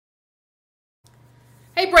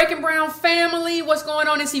Hey, Breaking Brown family, what's going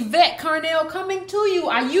on? It's Yvette Carnell coming to you.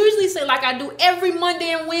 I usually say like I do every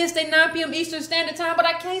Monday and Wednesday, 9 p.m. Eastern Standard Time, but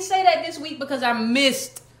I can't say that this week because I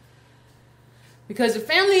missed. Because of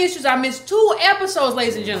family issues, I missed 2 episodes,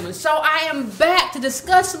 ladies and gentlemen. So I am back to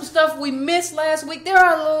discuss some stuff we missed last week. There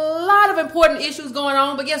are a lot of important issues going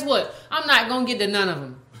on, but guess what? I'm not going to get to none of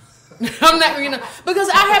them. I'm not going to, because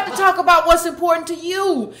I have to talk about what's important to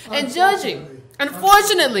you. And judging,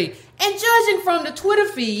 unfortunately, and judging from the Twitter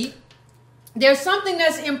feed, there's something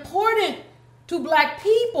that's important to black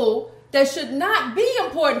people that should not be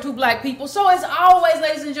important to black people. So as always,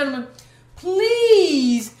 ladies and gentlemen,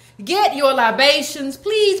 please get your libations.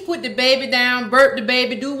 Please put the baby down, burp the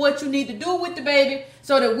baby, do what you need to do with the baby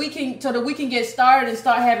so that we can get started and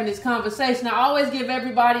start having this conversation. I always give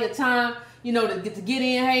everybody a time, to get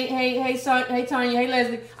in. Hey, son, hey, Tanya, hey,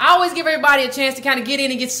 Leslie. I always give everybody a chance to kind of get in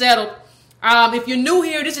and get settled. If you're new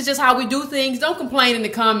here, this is just how we do things. Don't complain in the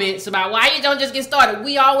comments about why you don't just get started.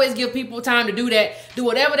 We always give people time to do that. Do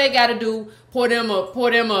whatever they got to do. Pour them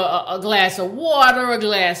a glass of water, a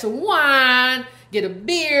glass of wine, get a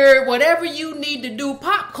beer, whatever you need to do,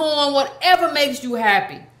 popcorn, whatever makes you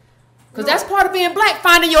happy. Because that's part of being black,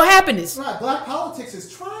 finding your happiness. Right, black politics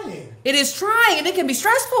is trying. It is trying, and it can be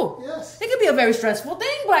stressful. Yes. It can be a very stressful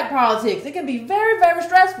thing, black politics. It can be very, very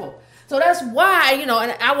stressful. So that's why, and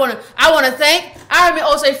I want to thank Iron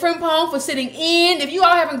Osei Frimpong for sitting in. If you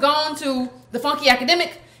all haven't gone to The Funky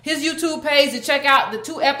Academic, his YouTube page, to check out the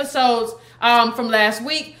 2 episodes from last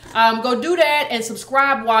week, go do that and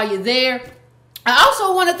subscribe while you're there. I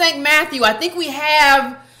also want to thank Matthew. I think we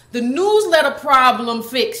have the newsletter problem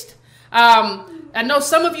fixed. I know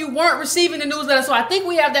some of you weren't receiving the newsletter, so I think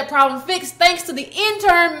we have that problem fixed. Thanks to the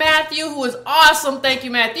intern, Matthew, who is awesome. Thank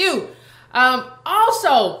you, Matthew.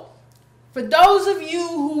 Also, for those of you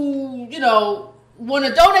who, want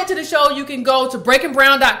to donate to the show, you can go to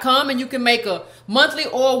breakingbrown.com and you can make a monthly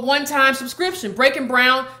or one-time subscription,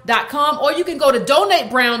 breakingbrown.com, or you can go to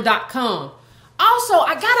donatebrown.com. Also,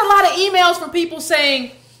 I got a lot of emails from people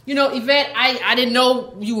saying, Yvette, I didn't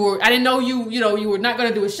know you were not going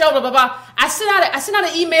to do a show, blah, blah, blah. I sent out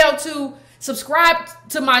an email to subscribe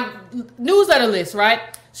to my newsletter list, right?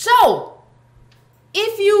 So,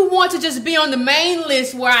 if you want to just be on the main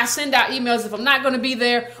list where I send out emails if I'm not going to be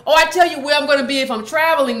there, or I tell you where I'm going to be if I'm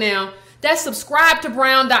traveling now, that's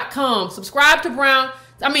subscribetobrown.com.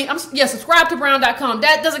 Subscribetobrown.com.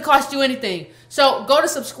 That doesn't cost you anything. So go to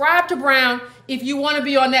Subscribe to Brown if you want to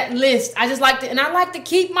be on that list. I like to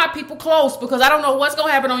keep my people close because I don't know what's going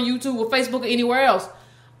to happen on YouTube or Facebook or anywhere else.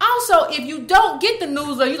 Also, if you don't get the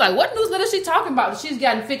newsletter, you're like, what newsletter is she talking about? She's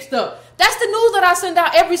gotten fixed up. That's the newsletter I send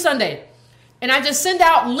out every Sunday. And I just send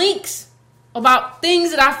out links about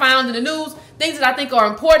things that I found in the news, things that I think are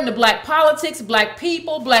important to black politics, black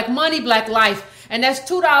people, black money, black life. And that's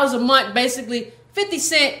 $2 a month, basically 50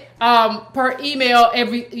 cents per email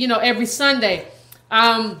every Sunday.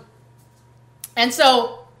 And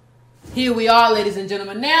so here we are, ladies and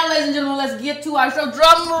gentlemen. Now, ladies and gentlemen, let's get to our show.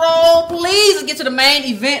 Drum roll, please. Let's get to the main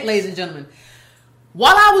event, ladies and gentlemen.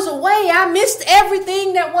 While I was away, I missed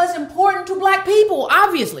everything that was important to black people,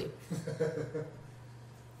 obviously.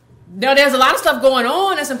 Now, there's a lot of stuff going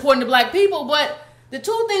on that's important to black people, but the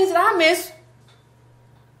 2 things that I missed,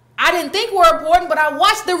 I didn't think were important, but I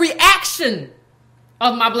watched the reaction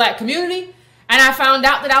of my black community, and I found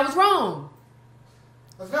out that I was wrong.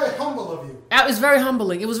 That's very humble of you. It was very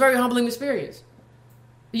humbling. It was a very humbling experience.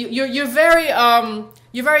 You're very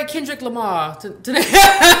Kendrick Lamar.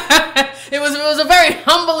 It was a very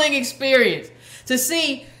humbling experience to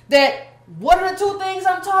see that. What are the 2 things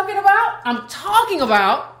I'm talking about? I'm talking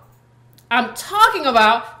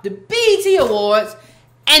about the BET Awards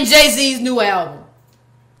and Jay-Z's new album.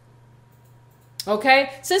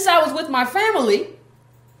 Okay? Since I was with my family,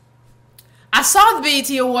 I saw the BET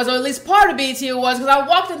Awards, or at least part of the BET Awards, because I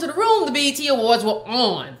walked into the room, the BET Awards were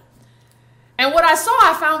on. And what I saw,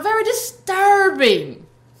 I found very disturbing.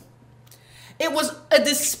 It was a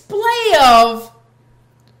display of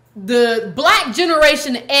the Black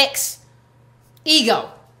Generation X ego.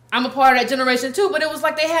 I'm a part of that generation too, but it was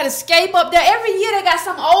like they had Escape up there. Every year they got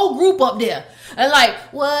some old group up there. And like,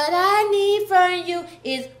 what I need from you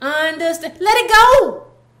is understand. Let it go.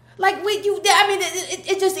 Like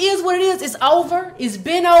it just is what it is. It's over. It's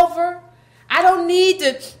been over. I don't need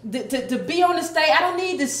to be on the stage. I don't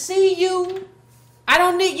need to see you. I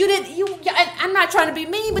don't need you. I'm not trying to be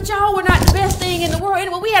mean, but y'all were not the best thing in the world.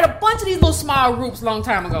 Anyway, we had a bunch of these little small groups a long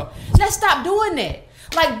time ago. Let's stop doing that.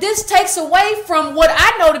 Like, this takes away from what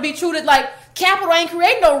I know to be true, that, like, Capital ain't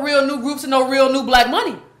create no real new groups and no real new black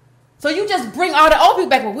money. So you just bring all the old people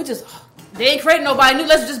back, but we just, They ain't creating nobody new.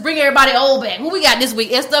 Let's just bring everybody old back. Who we got this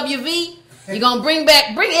week? SWV? You gonna bring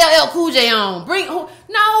LL Cool J on?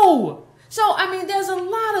 No. So, I mean, there's a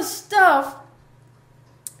lot of stuff.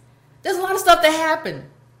 There's a lot of stuff that happened.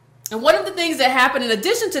 And one of the things that happened in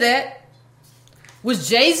addition to that was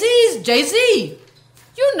Jay-Z.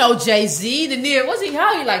 You know Jay-Z,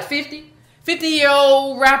 how he like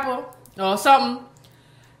 50-year-old rapper or something.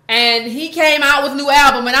 And he came out with a new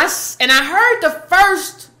album, and I heard the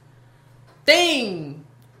first thing,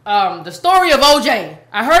 the story of OJ.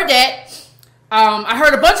 I heard that. I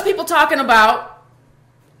heard a bunch of people talking about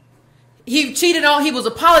he was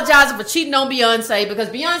apologizing for cheating on Beyonce because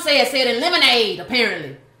Beyonce had said in Lemonade,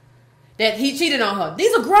 apparently, that he cheated on her.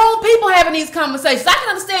 These are grown people having these conversations. I can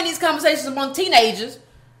understand these conversations among teenagers,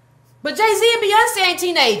 but Jay-Z and Beyonce ain't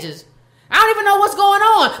teenagers. I don't even know what's going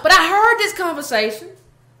on, but I heard this conversation.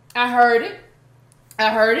 I heard it,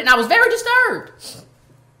 and I was very disturbed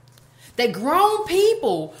that grown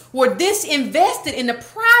people were disinvested in the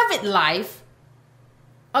private life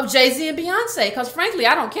of Jay-Z and Beyonce, because frankly,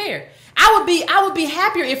 I don't care. I would be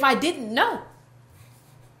happier if I didn't know.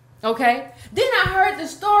 Okay? Then I heard the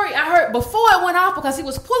story. Before it went off, because he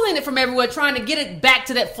was pulling it from everywhere, trying to get it back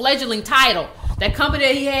to that fledgling title, that company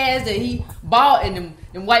that he has, that he bought, and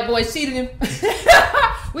them white boys cheated him.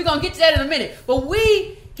 We're going to get to that in a minute. But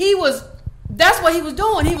that's what he was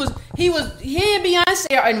doing. He and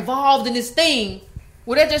Beyonce are involved in this thing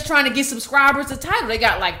where they're just trying to get subscribers to Tidal. They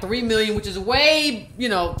got like 3 million, which is way,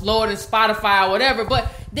 lower than Spotify or whatever.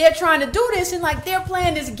 But they're trying to do this, and like they're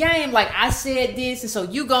playing this game. Like, I said this, and so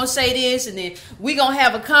you gonna say this, and then we gonna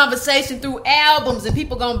have a conversation through albums, and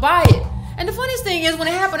people gonna buy it. And the funniest thing is, when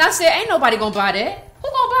it happened, I said, ain't nobody gonna buy that. Who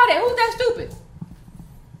gonna buy that? Who's that stupid?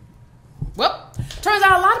 Well, turns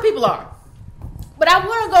out a lot of people are. But I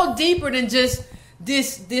want to go deeper than just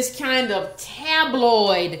this kind of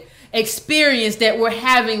tabloid experience that we're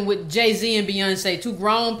having with Jay-Z and Beyonce. Two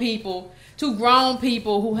grown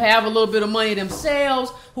people who have a little bit of money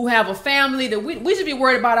themselves, who have a family, that we should be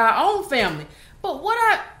worried about our own family. But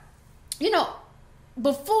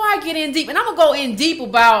before I get in deep, and I'm going to go in deep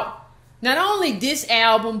about not only this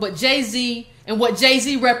album, but Jay-Z and what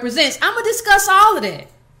Jay-Z represents. I'm going to discuss all of that.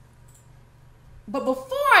 But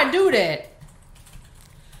before I do that,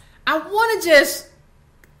 I want to just,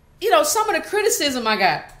 some of the criticism I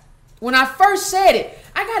got. When I first said it,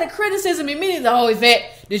 I got a criticism immediately. Oh,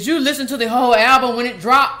 Yvette, did you listen to the whole album when it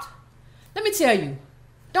dropped? Let me tell you,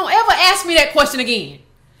 don't ever ask me that question again.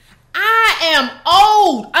 I am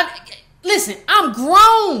old. Listen, I'm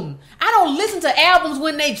grown. I don't listen to albums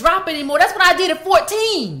when they drop anymore. That's what I did at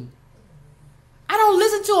 14. I don't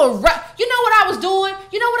listen to a rap. You know what I was doing?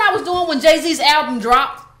 You know what I was doing when Jay-Z's album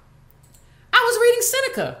dropped? I was reading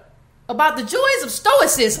Seneca about the joys of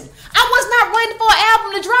stoicism. I was not waiting for an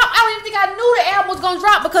album to drop. I don't even think I knew the album was going to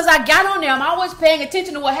drop, because I got on there. I'm always paying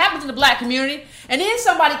attention to what happens in the black community. And then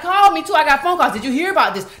somebody called me too. I got phone calls. Did you hear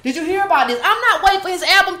about this? Did you hear about this? I'm not waiting for his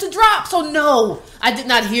album to drop. So no, I did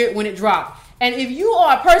not hear it when it dropped. And if you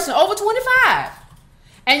are a person over 25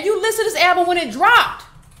 and you listen to this album when it dropped,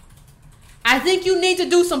 I think you need to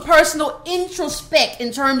do some personal introspect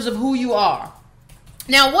in terms of who you are.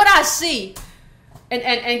 Now, what I see,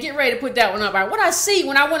 and get ready to put that one up, right? What I see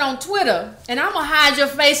when I went on Twitter, and I'm going to hide your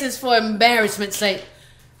faces for embarrassment's sake.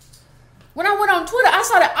 When I went on Twitter, I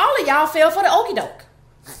saw that all of y'all fell for the okie doke.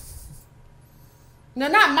 Now,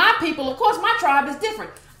 not my people. Of course, my tribe is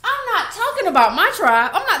different. I'm not talking about my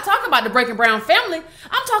tribe. I'm not talking about the Breaking Brown family.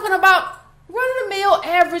 I'm talking about run-of-the-mill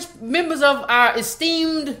average members of our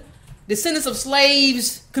esteemed descendants of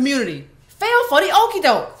slaves community. Fell for the okie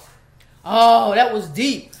doke. Oh, that was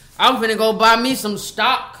deep. I'm finna go buy me some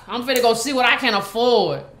stock. I'm finna go see what I can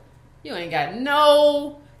afford. You ain't got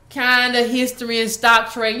no kind of history in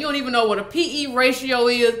stock trading. You don't even know what a PE ratio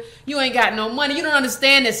is. You ain't got no money. You don't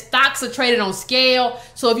understand that stocks are traded on scale.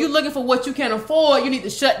 So if you're looking for what you can afford, you need to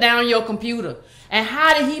shut down your computer. And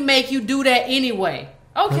how did he make you do that anyway?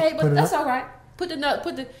 Okay, but that's all right. Put the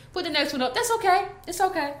next one up. That's okay. It's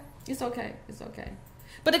okay. It's okay. It's okay.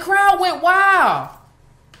 But the crowd went wild.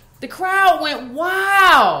 The crowd went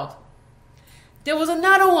wild. There was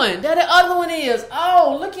another one. There the other one is.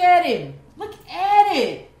 Oh, look at him. Look at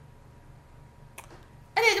it.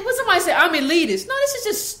 And then when somebody said, I'm elitist. No, this is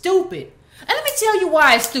just stupid. And let me tell you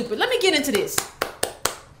why it's stupid. Let me get into this.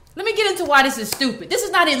 Let me get into why this is stupid. This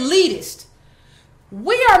is not elitist.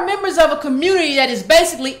 We are members of a community that is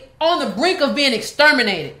basically on the brink of being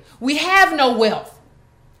exterminated. We have no wealth.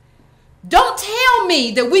 Don't tell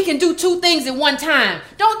me that we can do two things at one time.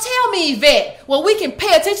 Don't tell me, Yvette, well, we can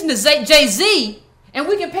pay attention to Jay-Z And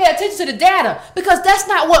we can pay attention to the data because that's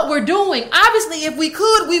not what we're doing. Obviously, if we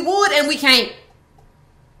could, we would, and we can't.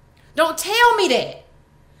 Don't tell me that.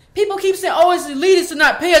 People keep saying, oh, it's elitist to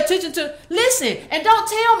not pay attention to. Listen, and don't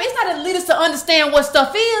tell me. It's not elitist to understand what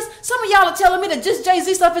stuff is. Some of y'all are telling me that just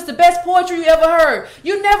Jay-Z stuff is the best poetry you ever heard.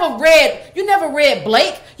 You never read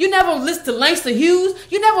Blake. You never listened to Langston Hughes.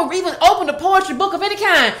 You never even opened a poetry book of any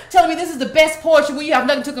kind telling me this is the best poetry when you have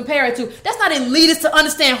nothing to compare it to. That's not elitist to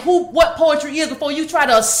understand what poetry is before you try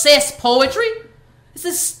to assess poetry. This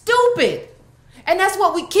is stupid. And that's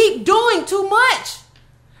what we keep doing too much.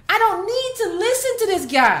 I don't need to listen to this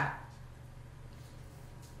guy.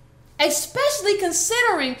 Especially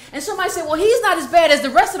considering, and somebody said, well, he's not as bad as the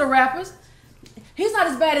rest of the rappers. He's not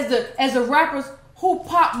as bad as the rappers who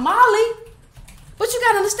pop Molly. But you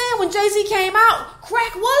got to understand, when Jay-Z came out,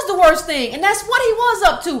 crack was the worst thing. And that's what he was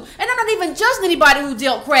up to. And I'm not even judging anybody who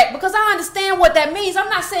dealt crack because I understand what that means. I'm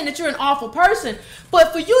not saying that you're an awful person.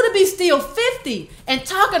 But for you to be still 50 and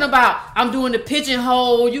talking about, I'm doing the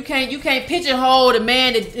pigeonhole, you can't pigeonhole the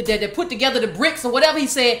man that put together the bricks or whatever he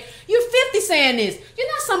said. You're 50 saying this. You're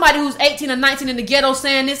not somebody who's 18 or 19 in the ghetto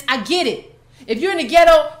saying this. I get it. If you're in the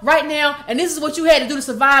ghetto right now and this is what you had to do to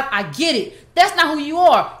survive, I get it. That's not who you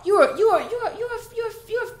are. You're a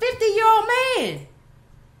 50-year-old man.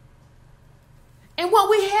 And what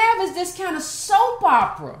we have is this kind of soap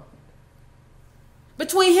opera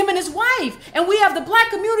between him and his wife. And we have the black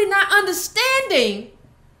community not understanding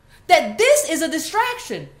that this is a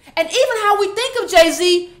distraction. And even how we think of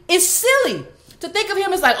Jay-Z is silly. To think of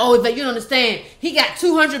him as like, oh, you don't understand. He got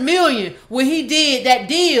 $200 million when he did that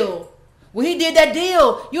deal. You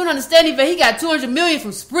don't understand it, but he got $200 million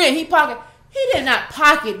from Sprint. He did not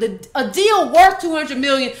pocket a deal worth $200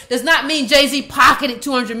 million. Does not mean Jay-Z pocketed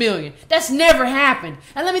 $200 million. That's never happened.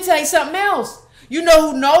 And let me tell you something else. You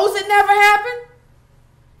know who knows it never happened?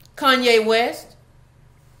 Kanye West.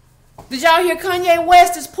 Did y'all hear Kanye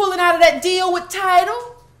West is pulling out of that deal with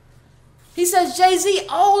Tidal? He says Jay-Z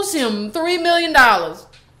owes him $3 million.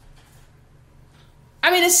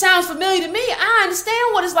 I mean, it sounds familiar to me. I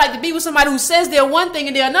understand what it's like to be with somebody who says they're one thing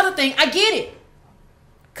and they're another thing. I get it.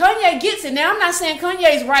 Kanye gets it. Now, I'm not saying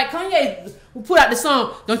Kanye's right. Kanye will put out the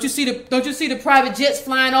song, don't you see the private jets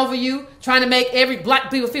flying over you, trying to make every black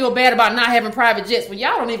people feel bad about not having private jets. Well,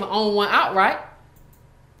 y'all don't even own one outright.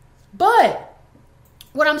 But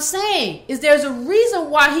what I'm saying is there's a reason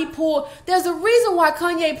why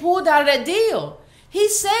Kanye pulled out of that deal. He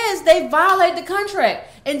says they violated the contract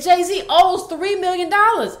and Jay-Z owes $3 million.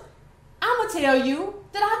 I'm going to tell you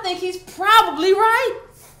that I think he's probably right.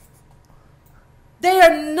 They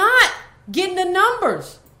are not getting the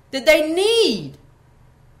numbers that they need.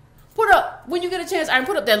 Put up, when you get a chance, I can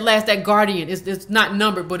put up that Guardian. It's not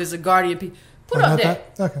numbered, but it's a Guardian piece. Put up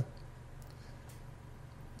that. Okay.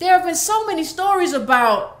 There have been so many stories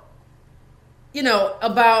about this.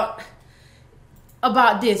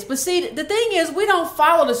 But see, the thing is, we don't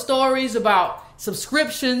follow the stories about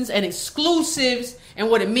subscriptions and exclusives and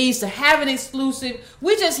what it means to have an exclusive.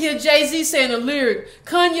 We just hear Jay-Z saying a lyric,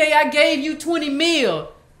 Kanye, I gave you 20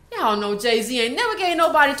 mil. Y'all know Jay-Z ain't never gave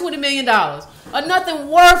nobody $20 million or nothing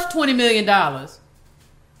worth $20 million.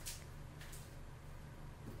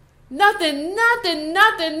 Nothing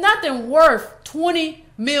worth $20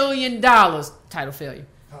 million. Title failure.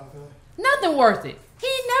 Nothing worth it.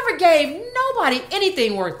 He never gave nobody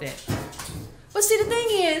anything worth it. But see, the thing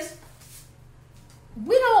is,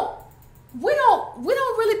 we don't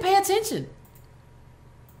really pay attention.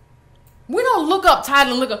 We don't look up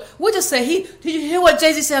Tidal and look up. We just say, did you hear what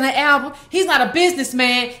Jay-Z said on the album? He's not a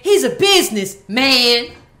businessman. He's a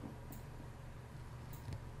businessman.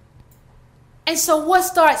 And so what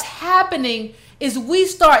starts happening is we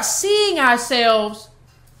start seeing ourselves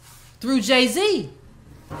through Jay-Z.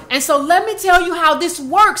 And so let me tell you how this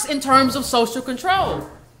works in terms of social control.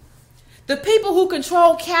 The people who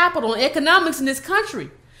control capital and economics in this country,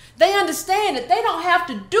 they understand that they don't have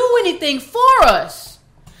to do anything for us.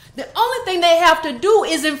 The only thing they have to do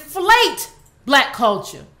is inflate black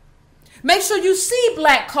culture. Make sure you see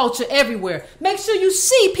black culture everywhere. Make sure you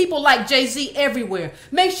see people like Jay-Z everywhere.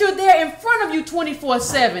 Make sure they're in front of you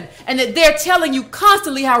 24/7 and that they're telling you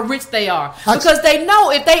constantly how rich they are. Because they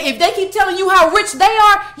know if they keep telling you how rich they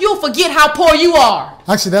are, you'll forget how poor you are.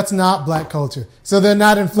 Actually, that's not black culture. So they're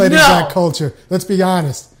not inflating black culture. Let's be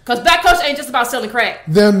honest. Because black culture ain't just about selling crack.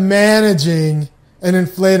 They're managing and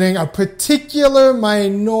inflating a particular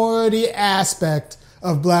minority aspect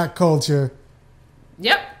of black culture.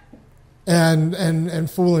 Yep. And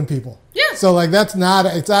fooling people. Yeah. So like it's not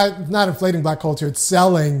inflating black culture. It's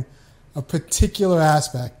selling a particular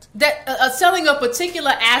aspect. That selling a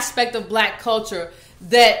particular aspect of black culture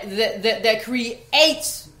that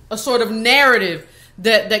creates a sort of narrative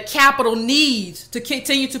that capital needs to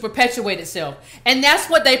continue to perpetuate itself. And that's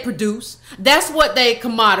what they produce. That's what they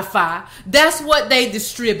commodify. That's what they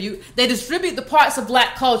distribute. They distribute the parts of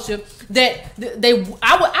black culture that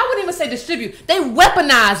I wouldn't even say distribute. They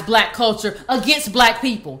weaponize black culture against black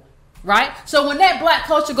people, right? So when that black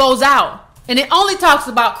culture goes out and it only talks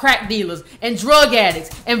about crack dealers and drug addicts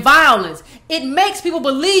and violence, it makes people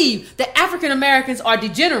believe that African Americans are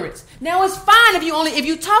degenerates. Now it's fine if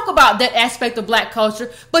you talk about that aspect of black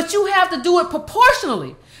culture, but you have to do it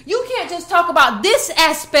proportionally. You can't just talk about this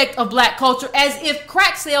aspect of black culture as if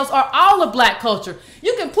crack sales are all of black culture.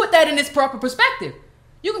 You can put that in its proper perspective.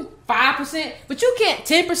 You can 5%, but you can't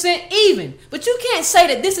 10% even. But you can't say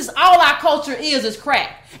that this is all our culture is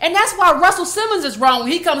crack. And that's why Russell Simmons is wrong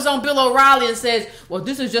when he comes on Bill O'Reilly and says, well,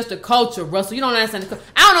 this is just a culture, Russell. You don't understand the culture.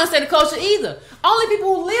 I don't understand the culture either. Only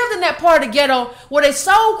people who lived in that part of the ghetto where they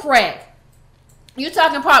sold crack. You're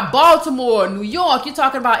talking about Baltimore, New York. You're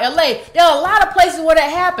talking about LA. There are a lot of places where that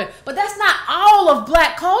happened. But that's not all of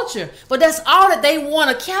black culture. But that's all that they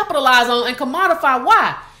want to capitalize on and commodify.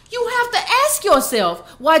 Why? You have to ask yourself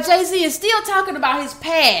why Jay-Z is still talking about his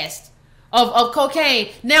past of cocaine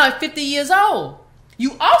now at 50 years old.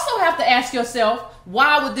 You also have to ask yourself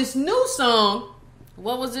why with this new song,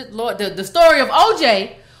 what was it, Lord, the story of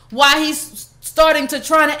OJ, why he's starting to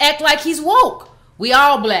try to act like he's woke. We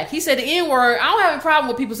all black. He said the N-word. I don't have a problem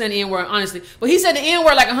with people saying the N-word, honestly. But he said the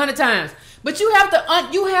N-word like 100 times. But you have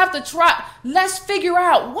to try. Let's figure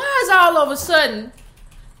out why is all of a sudden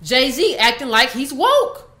Jay-Z acting like he's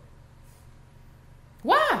woke.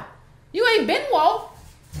 Why? You ain't been woke.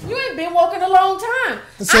 You ain't been woke in a long time.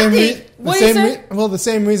 The same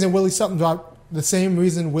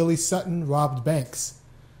reason Willie Sutton robbed banks.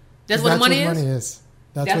 That's what the money is.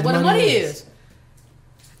 That's what the money is.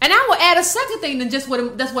 And I will add a second thing than just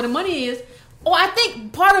that's what the money is. Oh, I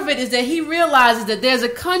think part of it is that he realizes that there's a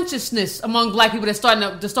consciousness among black people that's starting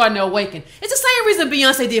to awaken. It's the same reason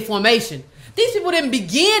Beyonce did Formation. These people didn't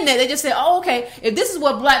begin that. They just said, oh, okay, if this is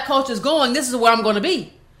where black culture is going, this is where I'm going to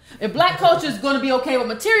be. If black culture is going to be okay with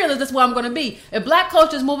materialism, that's where I'm going to be. If black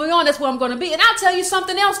culture is moving on, that's where I'm going to be. And I'll tell you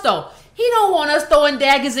something else, though. He don't want us throwing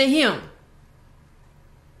daggers at him.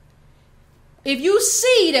 If you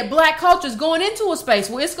see that black culture is going into a space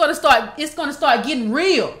where it's going to start getting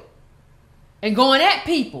real and going at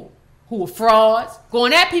people who are frauds,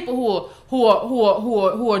 going at people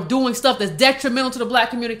who are doing stuff that's detrimental to the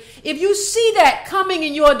black community. If you see that coming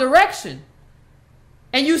in your direction,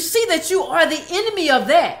 and you see that you are the enemy of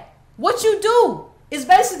that, what you do is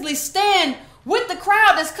basically stand with the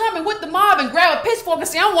crowd that's coming, with the mob, and grab a pitchfork and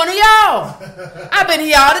say, I'm one of y'all. I've been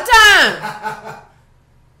here all the time.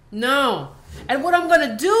 No. And what I'm going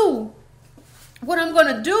to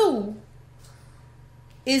do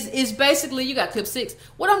is basically, you got clip 6.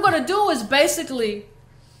 What I'm going to do is basically,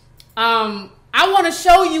 I want to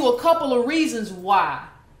show you a couple of reasons why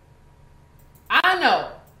I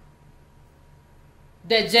know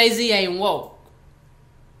that Jay-Z ain't woke.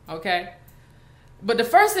 Okay? But the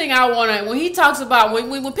first thing I want to, when he talks about,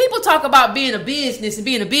 when people talk about being a business and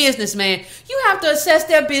being a businessman, you have to assess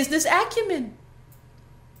their business acumen.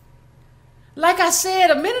 Like I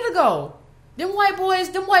said a minute ago, them white boys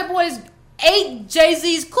ate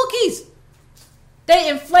Jay-Z's cookies. They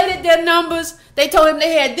inflated their numbers. They told him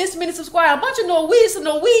they had this many subscribers. A bunch of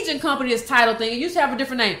Norwegian company, this title thing. It used to have a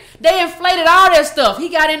different name. They inflated all their stuff. He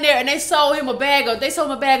got in there and they sold him a bag of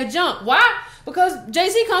junk. Why? Because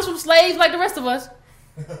Jay-Z comes from slaves like the rest of us.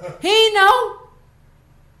 He ain't know.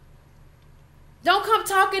 Don't come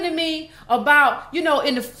talking to me about,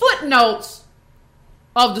 in the footnotes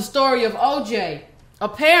of the story of OJ,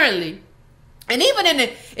 apparently. And even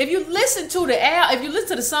if you listen to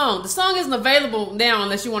the song isn't available now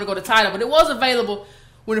unless you want to go to Tidal, but it was available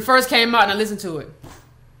when it first came out and I listened to it.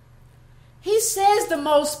 He says the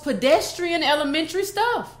most pedestrian, elementary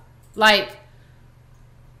stuff. Like,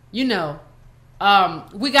 we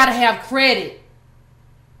got to have credit.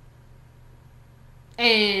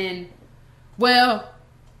 And, well,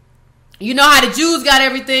 you know how the Jews got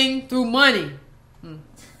everything? Through money.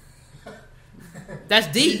 That's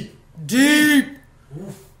deep. Deep.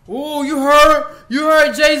 Oh, you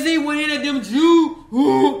heard Jay-Z went in at them Jews.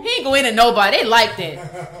 Ooh. He ain't go in at nobody. They like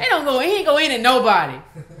that. He ain't go in at nobody.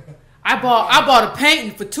 I bought a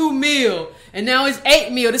painting for $2 million, and now it's $8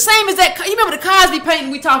 million. The same as that. You remember the Cosby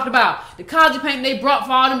painting we talked about? The Cosby painting they brought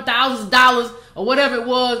for all them thousands of dollars or whatever it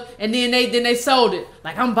was, and then they sold it.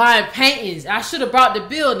 Like, I'm buying paintings. I should have bought the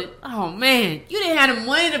building. Oh man, you didn't have the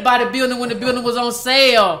money to buy the building when the building was on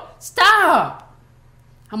sale. Stop.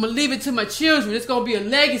 I'm going to leave it to my children. It's going to be a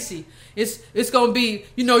legacy. It's gonna be,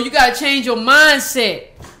 you know, you gotta change your mindset.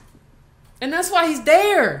 And that's why he's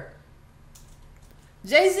there.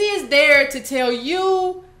 Jay-Z is there to tell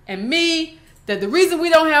you and me that the reason we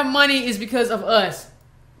don't have money is because of us.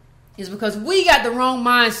 It's because we got the wrong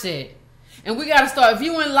mindset. And we gotta start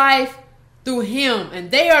viewing life through him. And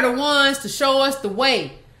they are the ones to show us the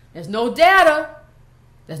way. There's no data.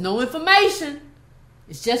 There's no information.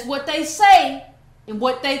 It's just what they say and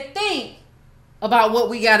what they think about what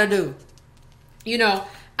we gotta do. You know,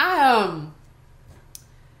 and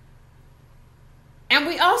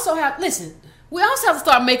we also have, we also have to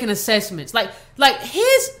start making assessments. Like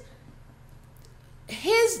his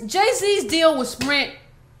Jay-Z's deal with Sprint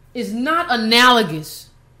is not analogous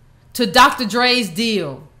to Dr. Dre's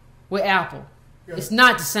deal with Apple. Yeah. It's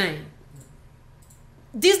not the same.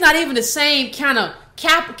 These not even the same kind of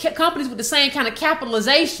companies with the same kind of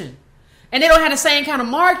capitalization. And they don't have the same kind of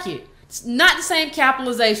market. It's not the same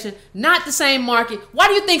capitalization, not the same market. Why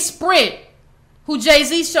do you think Sprint, who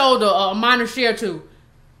Jay-Z showed a minor share to,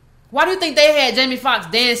 why do you think they had Jamie Foxx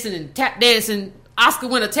dancing and tap dancing, Oscar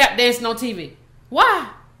winner tap dancing on TV? Why?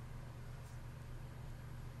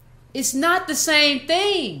 It's not the same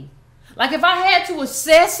thing. Like if I had to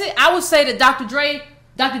assess it, I would say that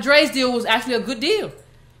Dr. Dre's deal was actually a good deal.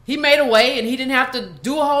 He made a way and he didn't have to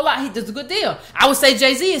do a whole lot. He does a good deal. I would say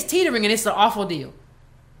Jay-Z is teetering and it's an awful deal.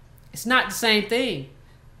 It's not the same thing.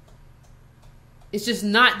 It's just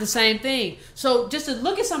not the same thing. So just to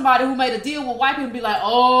look at somebody who made a deal with white people and be like,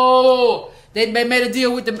 oh, they made a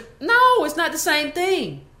deal with them. No, it's not the same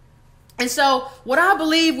thing. And so what I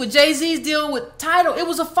believe with Jay-Z's deal with Tidal, it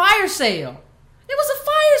was a fire sale. It was a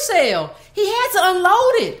fire sale. He had to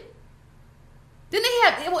unload it. Then they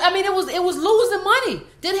had, it was losing money.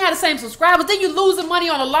 Didn't have the same subscribers. Then you losing money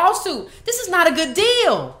on a lawsuit. This is not a good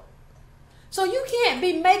deal. So you can't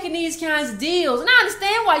be making these kinds of deals. And I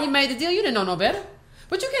understand why you made the deal. You didn't know no better.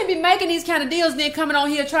 But you can't be making these kind of deals and then coming on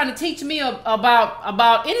here trying to teach me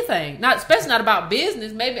about anything. Especially not about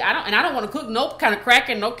business. Maybe I don't want to cook no kind of crack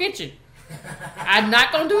in no kitchen. I'm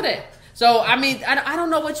not gonna do that. So I don't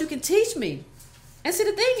know what you can teach me. And see,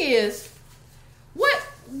 the thing is,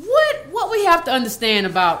 what we have to understand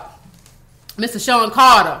about Mr. Sean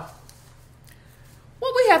Carter,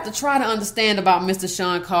 what we have to try to understand about Mr.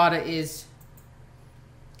 Sean Carter is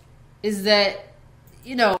that,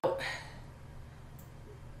 you know,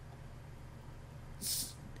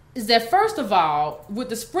 is that first of all, with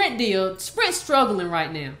the Sprint deal, Sprint's struggling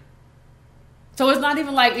right now. So it's not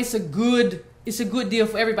even like it's a good deal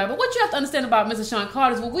for everybody. But what you have to understand about Mr. Sean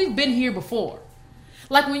Carter is, well, we've been here before.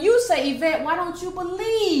 Like when you say, Yvette, why don't you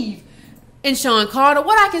believe in Sean Carter?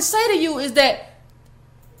 What I can say to you is that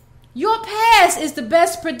your past is the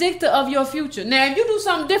best predictor of your future. Now, if you do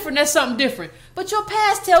something different, that's something different. But your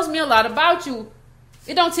past tells me a lot about you.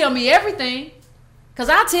 It don't tell me everything. Because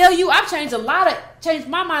I tell you, I've changed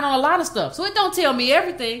my mind on a lot of stuff. So it don't tell me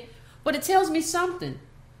everything, but it tells me something.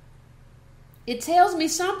 It tells me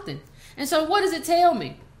something. And so what does it tell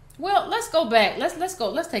me? Well, let's go back. Let's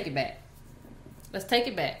take it back. Let's take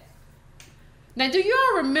it back. Now, do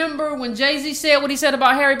y'all remember when Jay-Z said what he said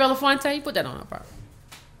about Harry Belafonte? You put that on our part.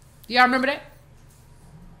 Do y'all remember that?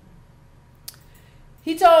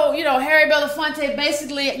 He told, Harry Belafonte,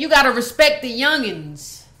 basically, you got to respect the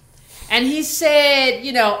youngins. And he said,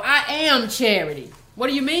 I am charity. What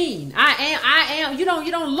do you mean? I am. You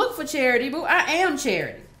don't look for charity, but I am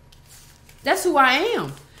charity. That's who I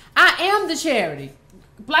am. I am the charity.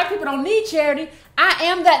 Black people don't need charity. I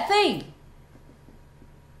am that thing.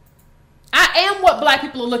 I am what black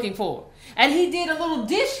people are looking for. And he did a little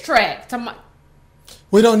diss track to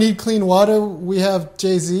We don't need clean water. We have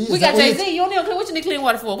Jay-Z. We got Jay-Z. You don't need what you need clean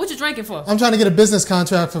water for? What you drinking for? I'm trying to get a business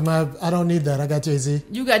contract for I don't need that. I got Jay-Z.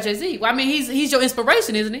 You got Jay-Z. Well, I mean, he's your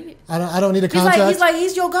inspiration, isn't he? I don't need a contract.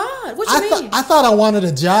 He's your God. What you mean? I thought I wanted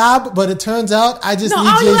a job, but it turns out I just need Jay-Z.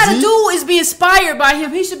 All you got to do is be inspired by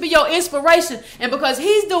him. He should be your inspiration. And because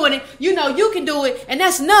he's doing it, you can do it. And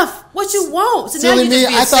that's enough. What you want. So silly now you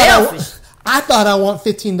just being selfish. I thought I want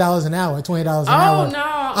 $15 an hour, $20 an hour. Oh, no.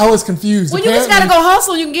 I was confused. Well, you just got to go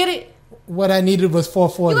hustle. You can get it. What I needed was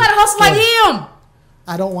 $4.40. You got to hustle like him.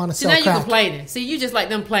 I don't want to sell crack. Now you complaining. See, you just like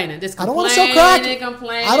them complaining. I don't want to sell crack.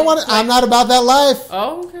 I'm not about that life.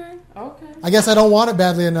 Oh, okay. I guess I don't want it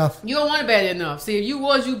badly enough. You don't want it badly enough. See, if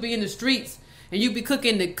you'd be in the streets and you'd be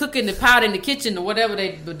cooking the pot in the kitchen or whatever,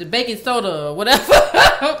 the baking soda or whatever.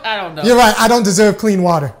 I don't know. You're right. I don't deserve clean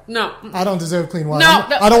water. No. I don't deserve clean water.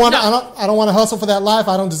 No. I don't want to hustle for that life.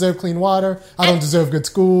 I don't deserve clean water. I don't deserve good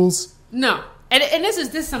schools. No. And this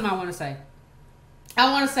is something I want to say.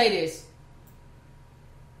 I want to say this.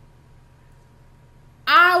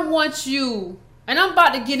 I want you And I'm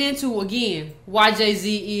about to get into, again, why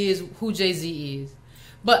Jay-Z is who Jay-Z is.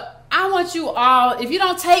 But I want you all, if you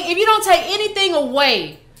don't take anything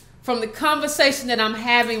away from the conversation that I'm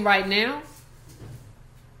having right now,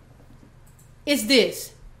 it's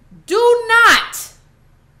this. Do not,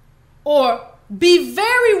 or be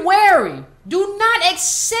very wary, do not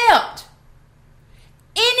accept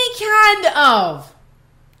any kind of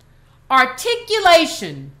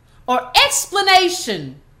articulation or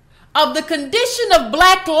explanation of the condition of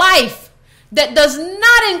black life that does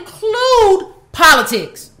not include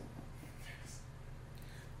politics.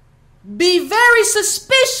 Be very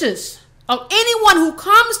suspicious of anyone who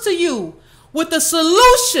comes to you with a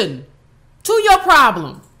solution to your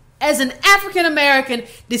problem as an African American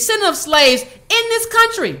descendant of slaves in this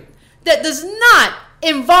country that does not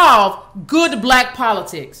involve good black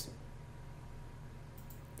politics.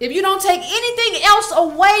 If you don't take anything else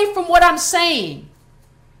away from what I'm saying,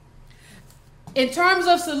 in terms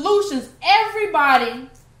of solutions, everybody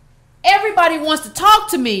wants to talk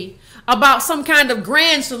to me about some kind of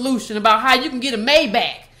grand solution about how you can get a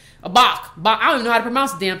Maybach, a Bach. I don't even know how to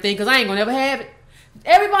pronounce the damn thing because I ain't gonna ever have it.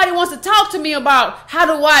 Everybody wants to talk to me about how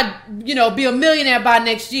do I, be a millionaire by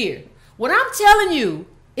next year. What I'm telling you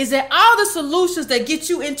is that all the solutions that get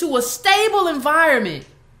you into a stable environment,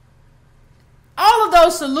 all of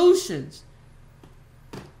those solutions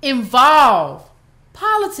involve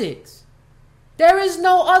politics. There is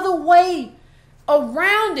no other way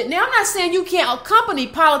around it. Now, I'm not saying you can't accompany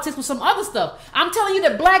politics with some other stuff. I'm telling you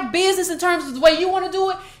that black business, in terms of the way you want to do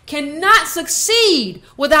it, cannot succeed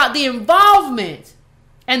without the involvement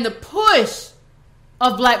and the push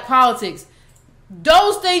of black politics.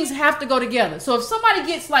 Those things have to go together. So if somebody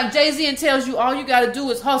gets like Jay-Z and tells you all you got to do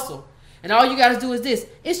is hustle and all you got to do is this,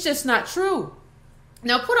 it's just not true.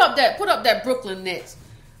 Now put up that Brooklyn Nets.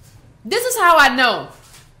 This is how I know.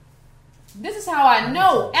 This is how I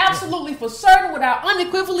know, absolutely for certain,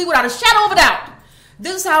 unequivocally, without a shadow of a doubt.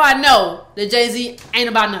 This is how I know that Jay-Z ain't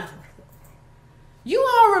about nothing. You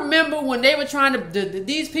all remember when they were trying to,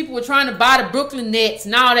 these people were trying to buy the Brooklyn Nets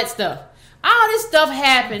and all that stuff. All this stuff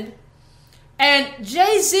happened, and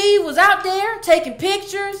Jay-Z was out there taking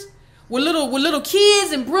pictures with little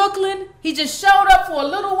kids in Brooklyn. He just showed up for a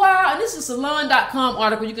little while, and this is a Salon.com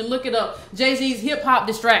article. You can look it up. Jay-Z's hip hop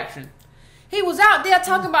distraction. He was out there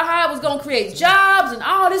talking about how it was going to create jobs and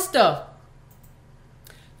all this stuff.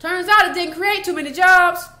 Turns out it didn't create too many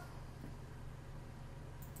jobs.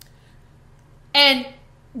 And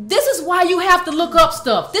this is why you have to look up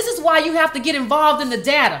stuff. This is why you have to get involved in the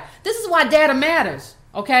data. This is why data matters,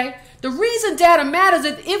 okay? The reason data matters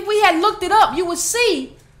is if we had looked it up, you would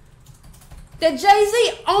see that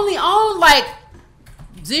Jay-Z only owned like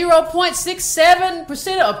 0.67%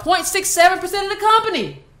 or 0.67% of the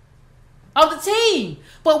company, of the team.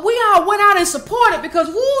 But we all went out and supported because,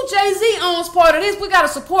 woo, Jay-Z owns part of this. We got to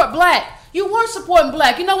support black. You weren't supporting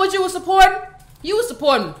black. You know what you were supporting? You were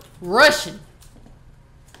supporting Russian.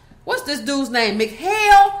 What's this dude's name?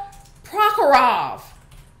 Mikhail Prokhorov.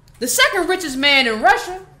 The second richest man in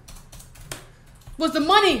Russia was the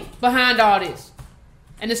money behind all this.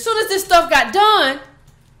 And as soon as this stuff got done,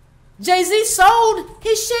 Jay-Z sold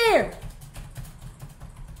his share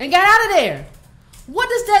and got out of there. What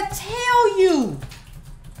does that tell you?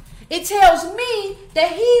 It tells me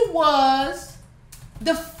that he was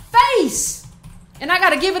the face. And I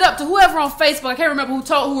got to give it up to whoever on Facebook. I can't remember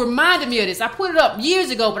who reminded me of this. I put it up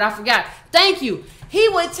years ago, but I forgot. Thank you.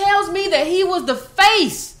 It tells me that he was the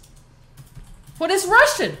face for this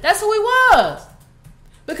Russian. That's who he was.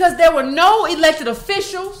 Because there were no elected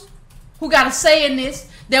officials who got a say in this.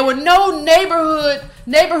 There were no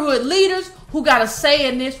neighborhood leaders who got a say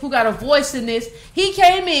in this, who got a voice in this. He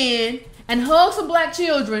came in and hugged some black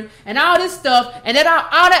children and all this stuff, and then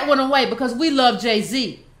all that went away because we love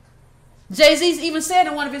Jay-Z. Jay-Z's even said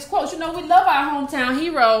in one of his quotes, we love our hometown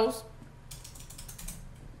heroes.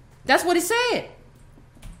 That's what he said.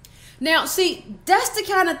 Now, see, that's the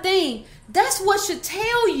kind of thing, that's what should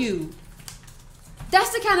tell you.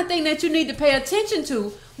 That's the kind of thing that you need to pay attention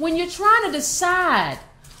to when you're trying to decide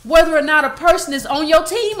whether or not a person is on your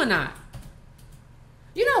team or not.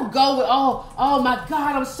 You don't go with, oh my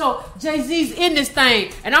God, Jay-Z's in this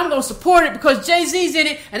thing, and I'm going to support it because Jay-Z's in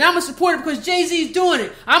it, and I'm going to support it because Jay-Z's doing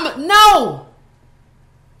it. No.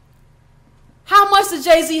 How much does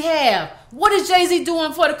Jay-Z have? What is Jay-Z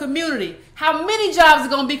doing for the community? How many jobs are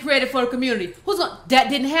going to be created for the community? That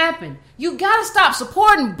didn't happen. You got to stop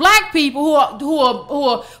supporting black people who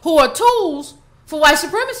are tools for white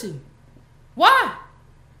supremacy. Why?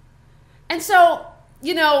 And so,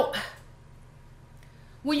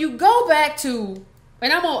 when you go back to,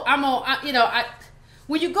 and when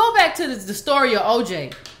when you go back to the story of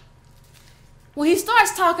OJ, when he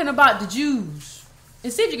starts talking about the Jews,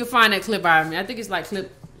 and see if you can find that clip out of me. I think it's like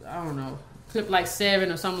clip like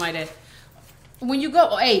 7 or something like that. When you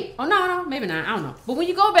go 8, no, maybe 9, I don't know. But when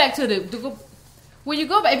you go back to when you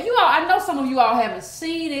go back, if you all, I know some of you all haven't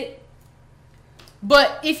seen it,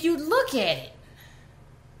 but if you look at it,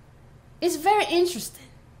 it's very interesting.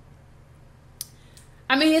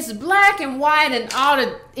 I mean, it's black and white, and all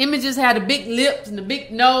the images have the big lips and the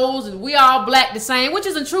big nose, and we all black the same, which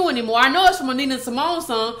isn't true anymore. I know it's from a Nina Simone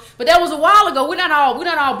song, but that was a while ago. We're not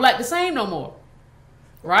all black the same no more,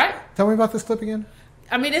 right? Tell me about this clip again.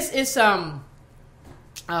 I mean, it's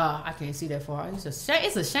I can't see that far. It's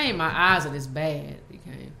a shame my eyes are this bad.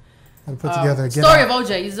 I'll put together again. Story of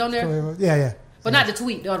OJ is on there. Yeah. But not the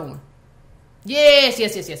tweet, the other one. Yes,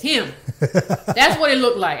 him. That's what it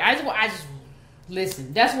looked like. I just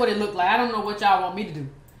listen. That's what it looked like. I don't know what y'all want me to do.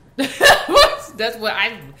 That's what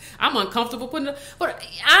I'm uncomfortable putting it. But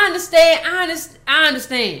I understand.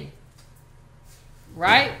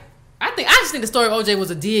 Right? I just think the story of OJ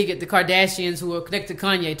was a dig at the Kardashians who are connected to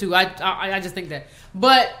Kanye too. I just think that.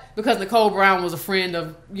 But because Nicole Brown was a friend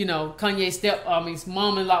of, Kanye's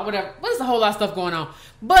mom-in-law, whatever. There's a whole lot of stuff going on.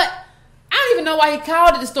 But I don't even know why he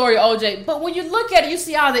called it the story of OJ. But when you look at it, you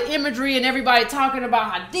see all the imagery and everybody talking about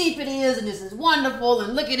how deep it is and this is wonderful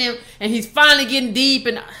and look at him and he's finally getting deep,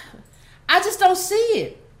 and I just don't see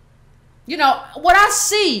it. What I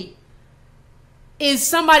see is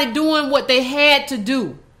somebody doing what they had to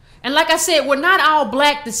do. And like I said, we're not all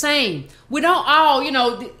black the same. We don't all, we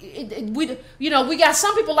got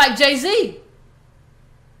some people like Jay-Z.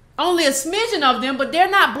 Only a smidgen of them, but they're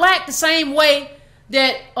not black the same way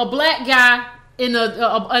that a black guy in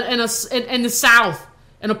the South,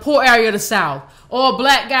 in a poor area of the South, or a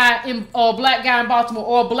black guy in Baltimore,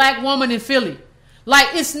 or a black woman in Philly.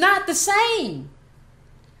 Like, it's not the same.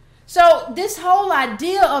 So this whole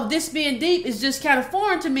idea of this being deep is just kind of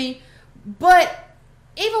foreign to me. But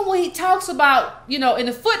even when he talks about, in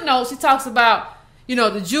the footnotes, he talks about,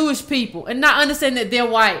 the Jewish people and not understanding that they're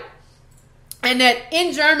white. And that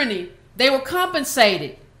in Germany, they were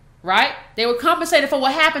compensated, right? They were compensated for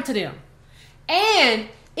what happened to them. And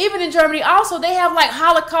even in Germany also, they have like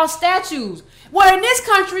Holocaust statues. Where in this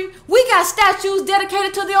country, we got statues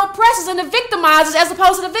dedicated to the oppressors and the victimizers as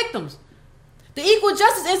opposed to the victims. The Equal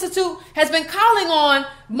Justice Institute has been calling on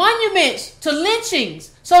monuments to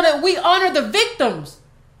lynchings so that we honor the victims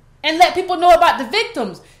and let people know about the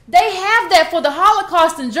victims. They have that for the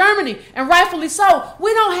Holocaust in Germany, and rightfully so.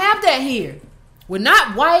 We don't have that here. We're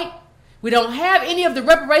not white. We don't have any of the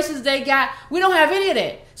reparations they got. We don't have any of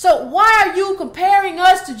that. So why are you comparing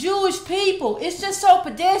us to Jewish people? It's just so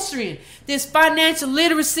pedestrian. This financial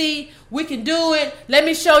literacy, we can do it. Let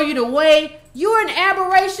me show you the way. You're an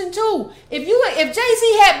aberration too. If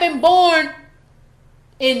Jay-Z had been born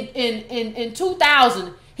in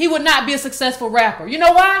 2000, he would not be a successful rapper. You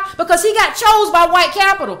know why? Because he got chose by white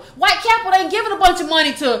capital. White capital ain't giving a bunch of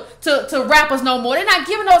money to rappers no more. They're not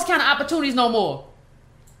giving those kind of opportunities no more.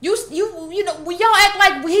 You know, when y'all act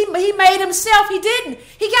like he made himself, he didn't.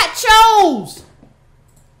 He got chose.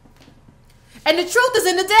 And the truth is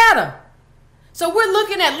in the data. So we're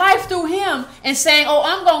looking at life through him and saying, oh,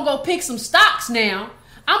 I'm going to go pick some stocks now.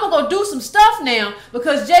 I'm going to go do some stuff now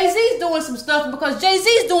because Jay-Z's doing some stuff. And because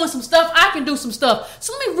Jay-Z's doing some stuff, I can do some stuff.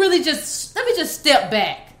 So let me just step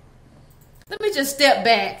back. Let me just step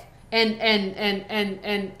back. And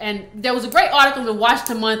there was a great article in the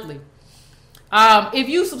Washington Monthly. If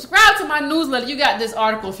you subscribe to my newsletter, you got this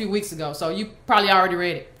article a few weeks ago, so you probably already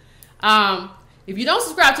read it. If you don't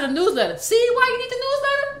subscribe to the newsletter, see why you need the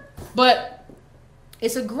newsletter? But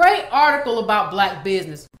it's a great article about black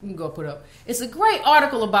business. You can go put up. It's a great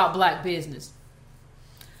article about black business.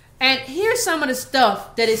 And here's some of the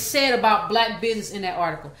stuff that is said about black business in that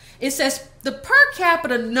article. It says the per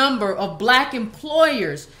capita number of black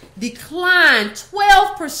employers declined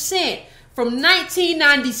 12% from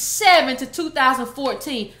 1997 to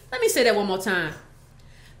 2014. Let me say that one more time.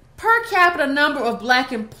 Per capita number of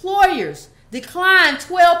black employers declined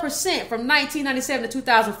 12% from 1997 to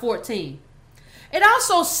 2014. It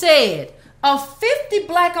also said of 50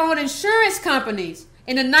 black-owned insurance companies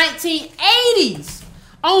in the 1980s,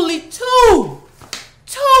 only two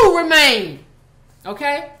remain.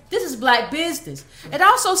 Okay? This is black business. It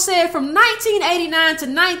also said from 1989 to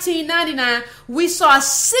 1999, we saw a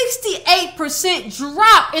 68%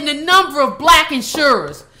 drop in the number of black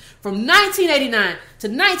insurers. From 1989 to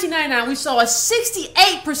 1999, we saw a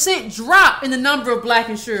 68% drop in the number of black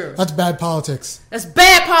insurers. That's bad politics. That's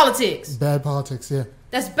bad politics. Bad politics, yeah.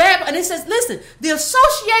 That's bad. And it says, listen, the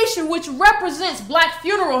association which represents black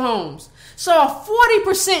funeral homes saw a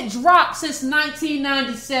 40% drop since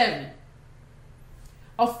 1997.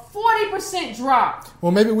 A 40% drop.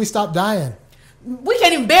 Well, maybe we stopped dying. We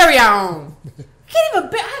can't even bury our own. We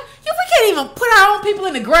can't even put our own people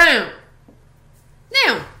in the ground.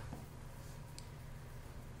 Now,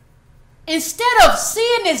 instead of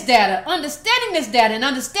seeing this data, understanding this data, and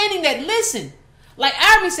understanding that, listen, like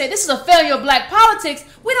Irving said, this is a failure of black politics.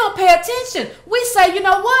 We don't pay attention. We say, you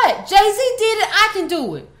know what? Jay-Z did it. I can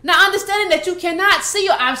do it. Now, understanding that you cannot see,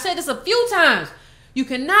 I've said this a few times, you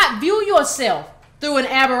cannot view yourself through an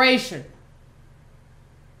aberration.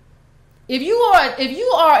 If you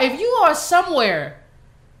are somewhere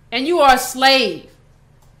and you are a slave,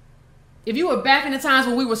 if you were back in the times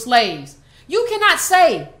when we were slaves, you cannot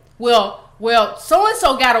say, well,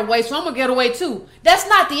 so-and-so got away, so I'm going to get away too. That's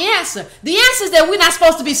not the answer. The answer is that we're not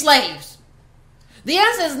supposed to be slaves. The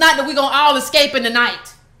answer is not that we're going to all escape in the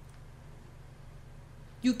night.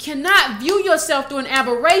 You cannot view yourself through an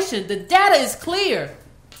aberration. The data is clear.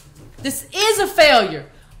 This is a failure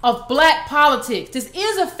of black politics. This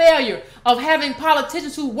is a failure of having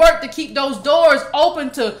politicians who work to keep those doors open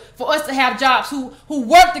for us to have jobs, who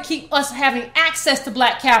work to keep us having access to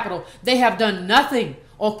black capital. They have done nothing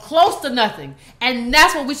or close to nothing. And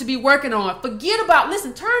that's what we should be working on. Forget about,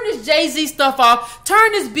 listen, turn this Jay-Z stuff off.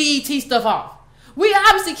 Turn this BET stuff off. We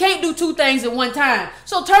obviously can't do two things at one time.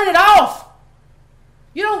 So turn it off.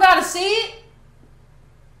 You don't got to see it.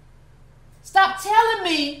 Stop telling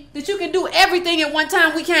me that you can do everything at one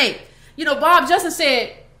time. We can't. You know, Bob Johnson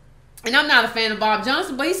said, and I'm not a fan of Bob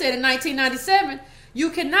Johnson, but he said in 1997, you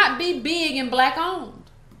cannot be big and black owned.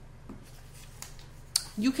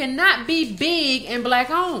 You cannot be big and black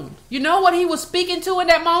owned. You know what he was speaking to in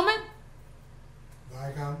that moment?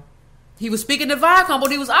 Viacom. He was speaking to Viacom,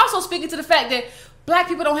 but he was also speaking to the fact that black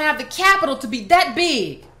people don't have the capital to be that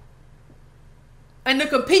big and to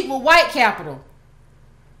compete with white capital.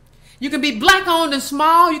 You can be black owned and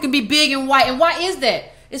small. You can be big and white. And why is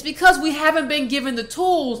that? It's because we haven't been given the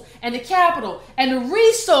tools and the capital and the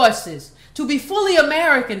resources to be fully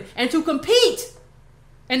American and to compete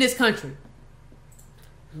in this country.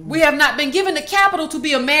 We have not been given the capital to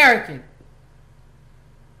be American.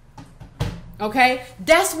 Okay?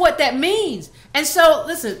 That's what that means. And so,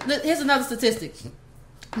 listen, here's another statistic.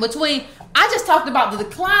 I just talked about the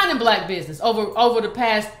decline in black business over the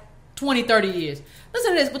past 20, 30 years.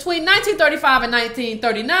 Listen to this. Between 1935 and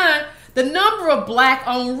 1939, the number of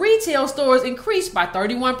black-owned retail stores increased by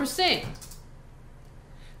 31%.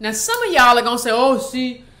 Now, some of y'all are going to say, oh,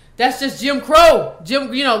 see, that's just Jim Crow.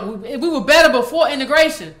 We were better before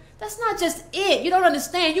integration. That's not just it. You don't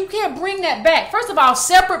understand. You can't bring that back. First of all,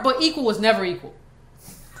 separate but equal was never equal.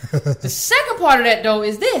 The second part of that, though,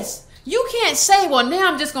 is this. You can't say, well, now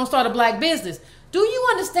I'm just going to start a black business. Do you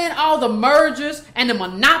understand all the mergers and the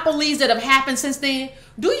monopolies that have happened since then?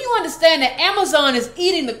 Do you understand that Amazon is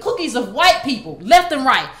eating the cookies of white people left and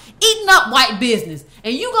right, eating up white business?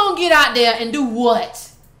 And you going to get out there and do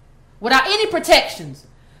what? Without any protections.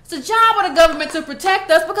 It's the job of the government to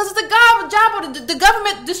protect us because it's the job of the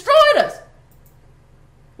government destroyed us.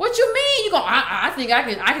 What you mean? You go, I think I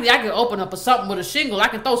can open up something with a shingle. I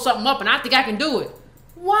can throw something up and I think I can do it.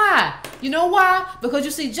 Why? You know why? Because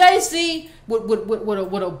you see Jay-Z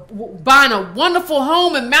buying a wonderful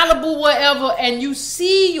home in Malibu, wherever, and you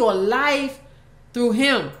see your life through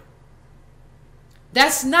him.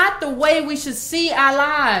 That's not the way we should see our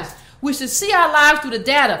lives. We should see our lives through the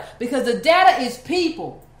data because the data is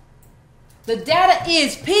people. The data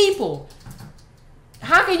is people.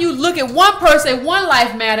 How can you look at one person, one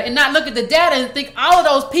life matter, and not look at the data and think all of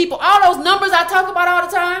those people, all those numbers I talk about all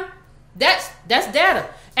the time? That's data.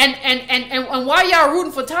 And why y'all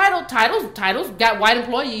rooting for titles got white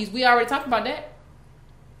employees. We already talked about that.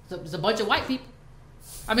 It's a bunch of white people.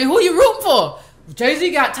 I mean, who you rooting for?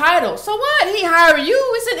 Jay-Z got title. So what? He hiring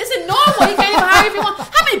you. It's in Norway. He can't even hire if he wants.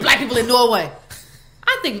 How many black people in Norway?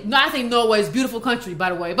 I think Norway is a beautiful country, by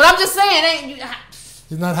the way. But I'm just saying,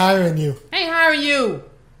 he's not hiring you. Ain't hiring you.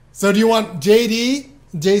 So do you want Jay-Z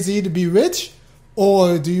to be rich,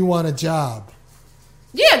 or do you want a job?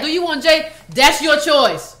 Yeah, do you want That's your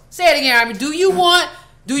choice. Say it again, Army. Do you want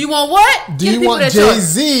what? Do you want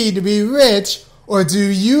Jay-Z to be rich, or do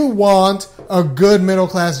you want a good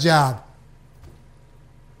middle-class job?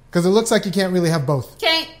 Because it looks like you can't really have both.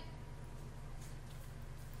 Can't.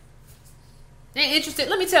 Ain't interested.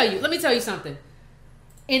 Let me tell you something.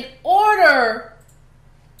 In order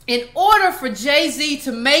for Jay-Z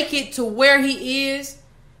to make it to where he is,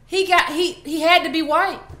 he had to be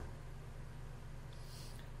white.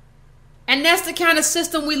 And that's the kind of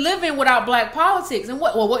system we live in without black politics. And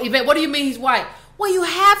what do you mean he's white? Well, you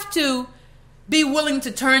have to be willing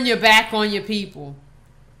to turn your back on your people.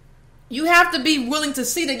 You have to be willing to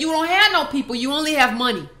see that you don't have no people. You only have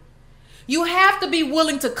money. You have to be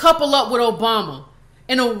willing to couple up with Obama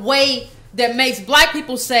in a way that makes black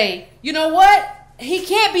people say, you know what? He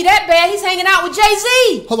can't be that bad. He's hanging out with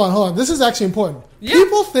Jay-Z. Hold on. This is actually important. Yeah.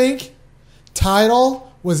 People think Tidal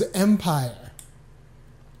was Empire.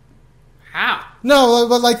 How? No,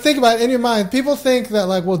 but like think about it in your mind. People think that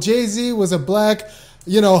like, well, Jay-Z was a black,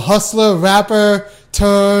 hustler, rapper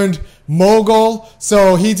turned mogul,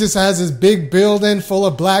 so he just has this big building full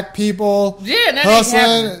of black people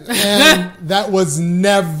hustling, and that was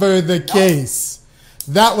never the case.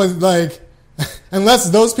 That was like, unless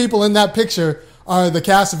those people in that picture are the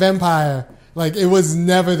cast of Empire, like it was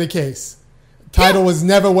never the case. Tidal was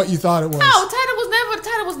never what you thought it was. No, Tidal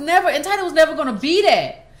was never going to be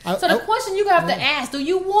that. So the question you have to ask, do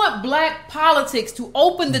you want black politics to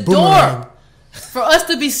open the door for us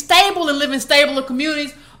to be stable and live in stable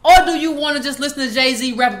communities? Or do you want to just listen to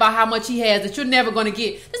Jay-Z rap about how much he has that you're never going to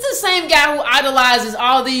get? This is the same guy who idolizes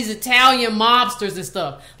all these Italian mobsters and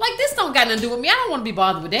stuff. Like, this don't got nothing to do with me. I don't want to be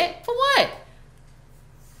bothered with that. For what?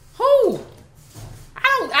 Who?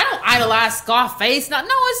 I don't idolize Scarface. No,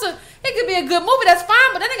 it could be a good movie. That's fine,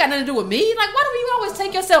 but that ain't got nothing to do with me. Like, why do you always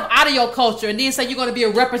take yourself out of your culture and then say you're going to be a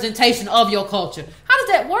representation of your culture? How does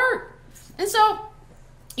that work? And so,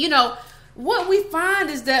 what we find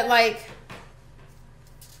is that, like,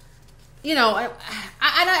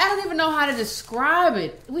 I don't even know how to describe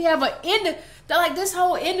it. We have this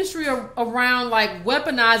whole industry around like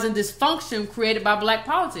weaponizing dysfunction created by black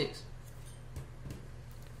politics.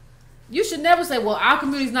 You should never say, well, our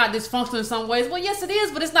community's not dysfunctional in some ways. Well, yes, it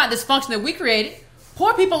is, but it's not dysfunction that we created.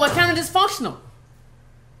 Poor people are kind of dysfunctional.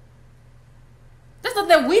 That's not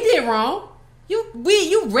that we did wrong. You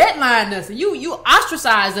redlined us and you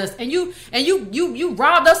ostracized us and you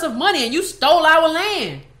robbed us of money and you stole our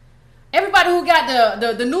land. Everybody who got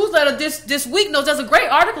the newsletter this week knows there's a great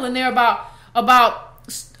article in there about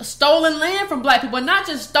stolen land from black people, and not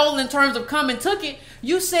just stolen in terms of come and took it.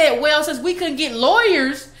 You said, well, since we couldn't get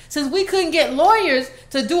lawyers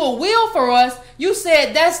to do a will for us, you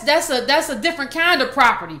said that's a different kind of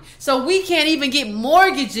property. So we can't even get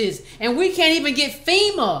mortgages and we can't even get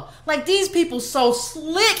FEMA. Like, these people so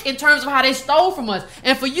slick in terms of how they stole from us.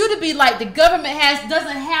 And for you to be like the government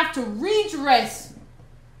doesn't have to redress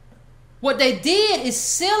what they did is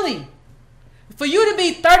silly. For you to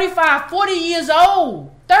be 35, 40 years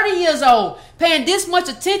old, 30 years old, paying this much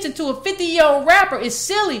attention to a 50-year-old rapper is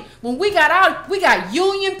silly. When we got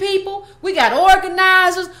union people, we got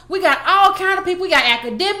organizers, we got all kind of people, we got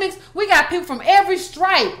academics, we got people from every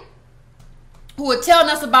stripe who are telling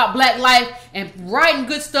us about black life and writing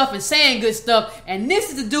good stuff and saying good stuff. And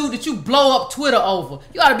this is the dude that you blow up Twitter over.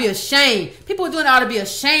 You ought to be ashamed. People who are doing it ought to be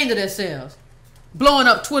ashamed of themselves. Blowing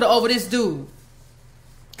up Twitter over this dude.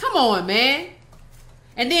 Come on, man.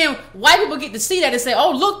 And then white people get to see that and say,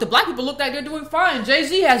 oh, look, the black people look like they're doing fine.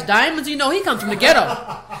 Jay-Z has diamonds. He comes from the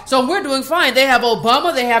ghetto. So we're doing fine. They have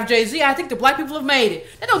Obama. They have Jay-Z. I think the black people have made it.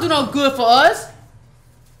 They don't do no good for us.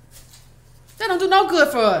 They don't do no good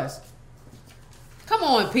for us. Come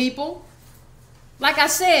on, people. Like I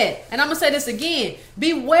said, and I'm going to say this again,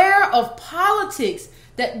 beware of politics.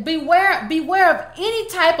 That beware of any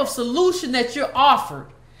type of solution that you're offered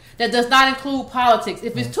that does not include politics.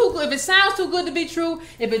 If it's too good, if it sounds too good to be true,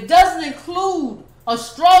 if it doesn't include a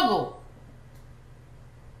struggle,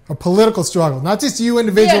 a political struggle, not just you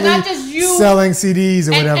individually, not just you selling CDs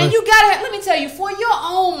or whatever. And you gotta, let me tell you, for your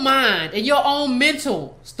own mind and your own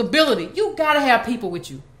mental stability, you gotta have people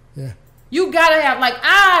with you. Yeah. You gotta have, like,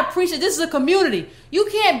 I appreciate this is a community. You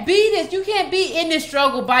can't be this. You can't be in this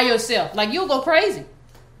struggle by yourself. Like, you'll go crazy.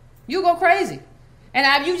 You go crazy.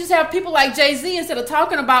 And you just have people like Jay-Z, instead of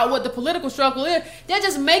talking about what the political struggle is, they're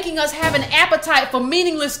just making us have an appetite for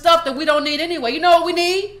meaningless stuff that we don't need anyway. You know what we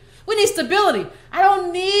need? We need stability. I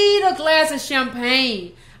don't need a glass of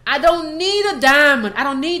champagne. I don't need a diamond. I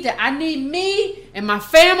don't need that. I need me and my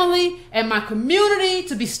family and my community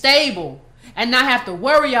to be stable and not have to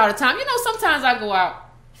worry all the time. Sometimes I go out.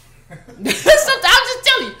 I'll just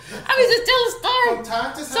tell you. Just tell a story. From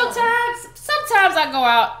time to time. Sometimes I go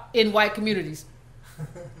out in white communities.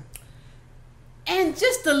 And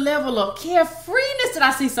just the level of carefreeness that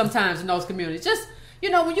I see sometimes in those communities. Just,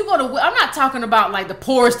 when you go to, I'm not talking about like the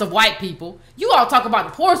poorest of white people. You all talk about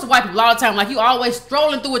the poorest of white people all the time, like you always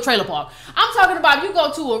strolling through a trailer park. I'm talking about you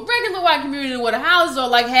go to a regular white community where the houses are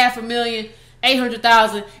like $500,000,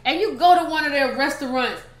 $800,000, and you go to one of their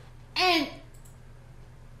restaurants and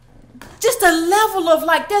just a level of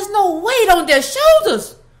like, there's no weight on their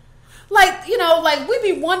shoulders. Like, like we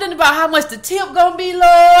be wondering about how much the tip gonna be,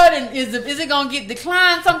 Lord, and is it gonna get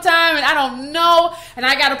declined sometime, and I don't know, and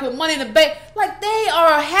I gotta put money in the bank. Like, they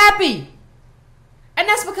are happy. And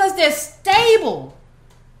that's because they're stable.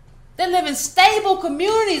 They live in stable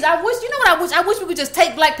communities. I wish we could just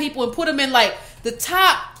take black people and put them in like the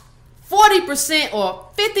top 40% or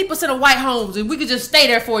 50% of white homes, and we could just stay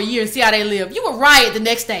there for a year and see how they live. You would riot the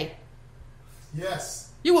next day. Yes.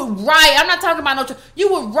 You would riot. I'm not talking about no.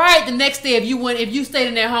 You would riot the next day if you stayed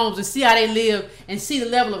in their homes and see how they live and see the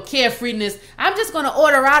level of carefreeness. I'm just gonna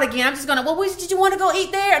order out again. I'm just gonna. Well, did you want to go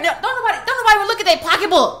eat there? Don't nobody even look at their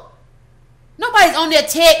pocketbook. Nobody's on their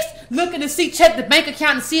text looking to check the bank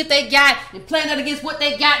account and see if they got and plan that against what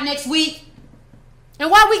they got next week.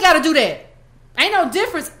 And why we got to do that? Ain't no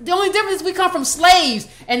difference. The only difference is we come from slaves,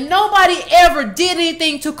 and nobody ever did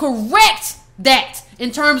anything to correct that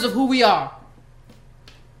in terms of who we are.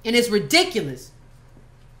 And it's ridiculous.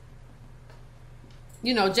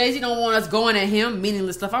 Jay-Z don't want us going at him,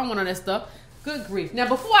 meaningless stuff. I don't want all that stuff. Good grief. Now,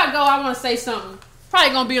 before I go, I want to say something.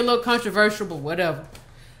 Probably going to be a little controversial, but whatever.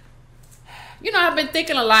 I've been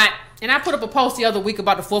thinking a lot, and I put up a post the other week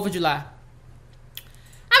about the 4th of July.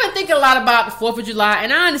 I've been thinking a lot about the 4th of July,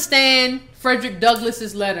 and I understand Frederick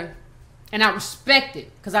Douglass's letter, and I respect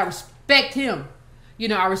it, because I respect him.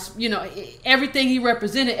 Everything he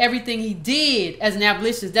represented, everything he did as an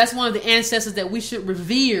abolitionist, that's one of the ancestors that we should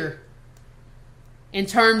revere in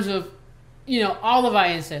terms of, all of our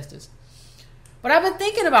ancestors. But I've been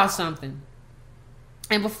thinking about something.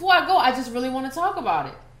 And before I go, I just really want to talk about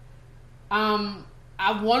it.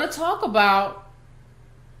 I want to talk about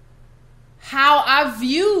how I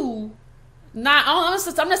view, I'm not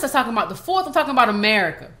just talking about the 4th, I'm talking about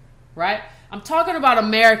America, right? I'm talking about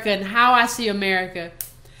America and how I see America.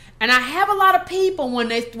 And I have a lot of people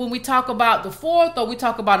when we talk about the 4th or we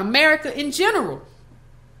talk about America in general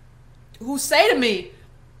who say to me,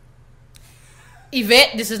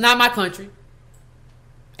 Yvette, this is not my country.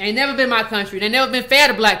 Ain't never been my country. They never been fair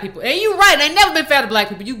to black people. And you right, they never been fair to black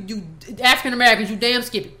people. You African Americans, you damn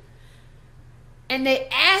skippy. And they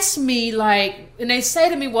ask me and they say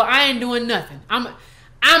to me, well, I ain't doing nothing. I'm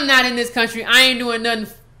not in this country. I ain't doing nothing.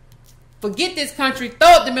 Forget this country, throw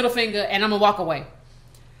up the middle finger, and I'm going to walk away.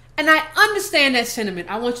 And I understand that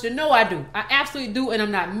sentiment. I want you to know I do. I absolutely do, and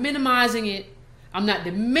I'm not minimizing it. I'm not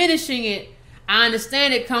diminishing it. I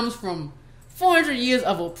understand it comes from 400 years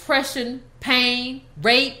of oppression, pain,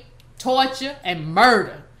 rape, torture, and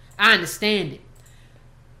murder. I understand it.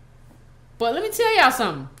 But let me tell y'all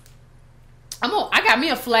something. I got me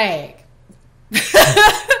a flag.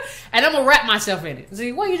 And I'm going to wrap myself in it.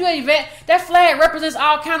 See, what you doing, Yvette? That flag represents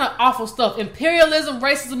all kind of awful stuff. Imperialism,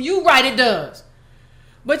 racism. You right, it does.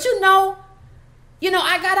 But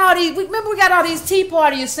I got all these, remember we got all these Tea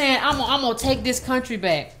Partiers saying, I'm going to take this country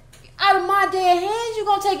back. Out of my dead hands, you're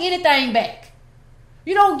going to take anything back.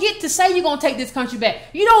 You don't get to say you're going to take this country back.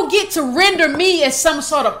 You don't get to render me as some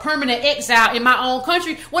sort of permanent exile in my own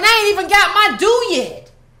country when I ain't even got my due yet.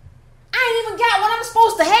 I ain't even got what I'm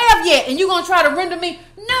supposed to have yet, and you're going to try to render me?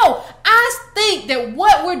 No, I think that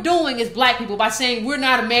what we're doing as black people by saying we're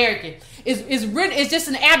not American is just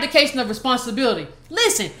an abdication of responsibility.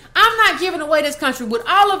 Listen, I'm not giving away this country with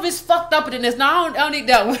all of its fucked upness. No, I don't need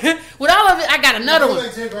that one. With all of it, I got another one.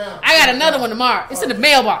 I got another one tomorrow. It's in the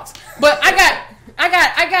mailbox. But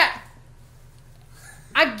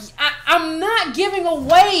I'm not giving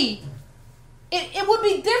away. It would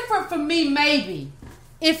be different for me maybe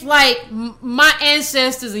if my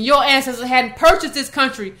ancestors and your ancestors hadn't purchased this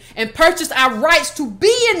country and purchased our rights to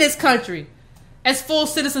be in this country as full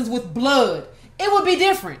citizens with blood. It would be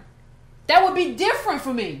different. That would be different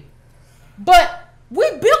for me. But we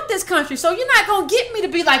built this country, so you're not going to get me to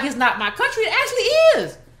be like it's not my country. It actually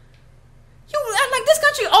is. This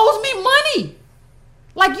country owes me money.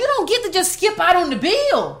 You don't get to just skip out on the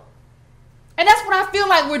bill. And that's what I feel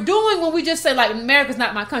like we're doing when we just say, America's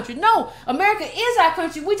not my country. No, America is our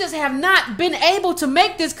country. We just have not been able to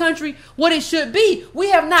make this country what it should be.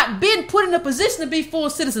 We have not been put in a position to be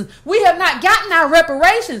full citizens. We have not gotten our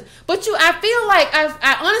reparations. But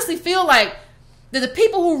I honestly feel like that the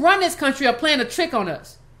people who run this country are playing a trick on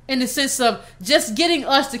us in the sense of just getting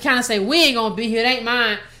us to kind of say, we ain't going to be here. It ain't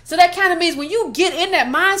mine. So that kind of means when you get in that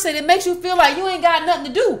mindset, it makes you feel like you ain't got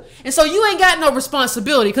nothing to do. And so you ain't got no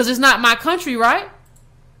responsibility because it's not my country, right?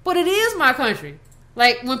 But it is my country.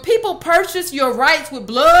 When people purchase your rights with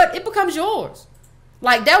blood, it becomes yours.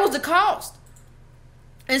 That was the cost.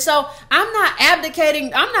 And so I'm not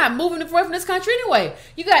abdicating. I'm not moving away from this country anyway.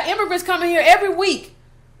 You got immigrants coming here every week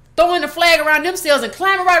throwing the flag around themselves and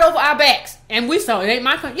climbing right over our backs. And we saw it ain't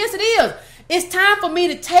my country. Yes, it is. It's time for me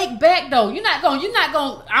to take back, though. You're not going,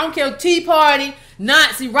 I don't care, Tea Party,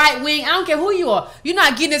 Nazi, right wing, I don't care who you are. You're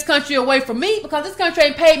not getting this country away from me because this country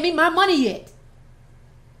ain't paid me my money yet.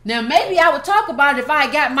 Now, maybe I would talk about it if I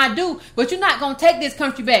had got my due, but you're not going to take this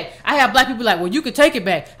country back. I have black people like, well, you can take it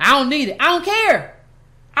back. I don't need it. I don't care.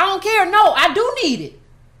 I don't care. No, I do need it.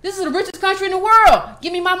 This is the richest country in the world.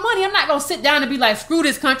 Give me my money. I'm not going to sit down and be like, screw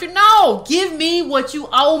this country. No, give me what you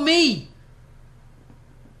owe me.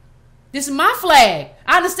 This is my flag.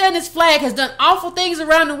 I understand this flag has done awful things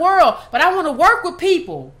around the world, but I want to work with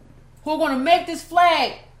people who are going to make this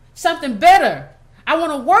flag something better. I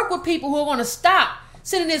want to work with people who are going to stop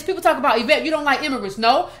sitting this. People talk about, Yvette, you don't like immigrants.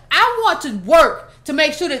 No, I want to work to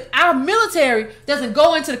make sure that our military doesn't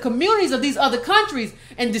go into the communities of these other countries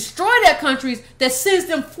and destroy their countries that sends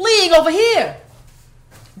them fleeing over here.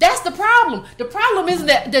 That's the problem. The problem isn't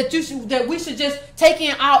that we should just take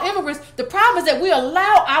in our immigrants. The problem is that we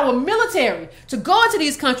allow our military to go into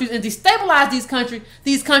these countries and destabilize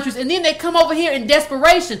these countries, and then they come over here in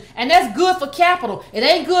desperation. And that's good for capital. It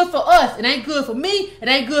ain't good for us. It ain't good for me. It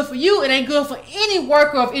ain't good for you. It ain't good for any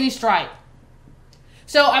worker of any stripe.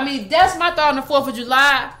 So, I mean, that's my thought on the 4th of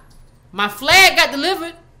July. My flag got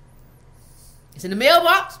delivered. It's in the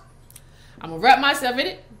mailbox. I'm going to wrap myself in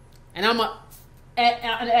it. And I'm going to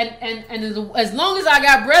And as long as I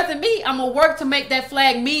got breath in me, I'm going to work to make that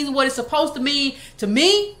flag mean what it's supposed to mean to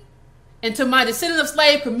me and to my descendant of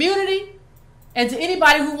slave community and to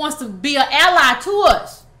anybody who wants to be an ally to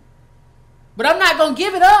us. But I'm not going to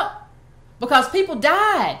give it up because people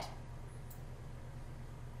died.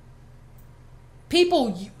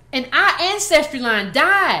 People in our ancestry line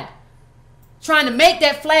died trying to make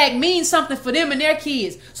that flag mean something for them and their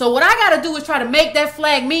kids. So what I got to do is try to make that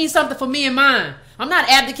flag mean something for me and mine. I'm not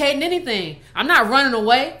abdicating anything. I'm not running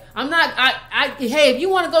away. Hey, if you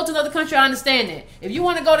want to go to another country, I understand that. If you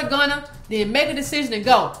want to go to Ghana, then make a decision and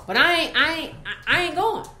go. But I ain't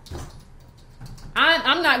going.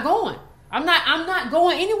 I'm not going. I'm not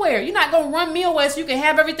going anywhere. You're not gonna run me away so you can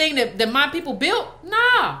have everything that my people built.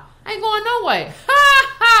 Nah, I ain't going no way.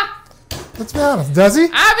 Ha ha. Let's be honest. Does he?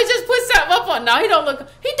 I just put something up on. No, he don't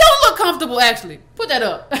look comfortable. Actually, put that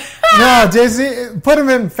up. No, Jay-Z, put him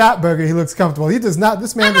in Fatburger. He looks comfortable. He does not.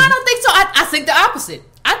 This man. I don't think so. I think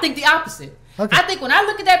the opposite. Okay. I think when I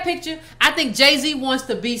look at that picture, I think Jay-Z wants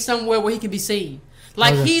to be somewhere where he can be seen.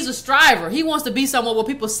 Like he's a striver. He wants to be somewhere where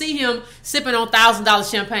people see him sipping on $1,000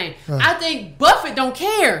 champagne. I think Buffett don't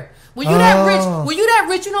care. When you that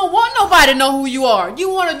rich, you don't want nobody to know who you are. You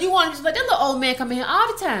want to just let that little old man come in here all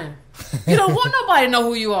the time. You don't want nobody to know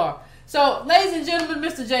who you are. So, ladies and gentlemen,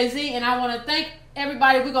 Mr. Jay-Z, and I want to thank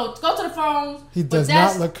everybody. We're going to go to the phones. He does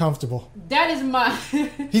not look comfortable. That is my...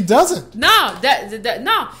 He doesn't. No,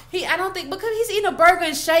 I don't think, because he's eating a burger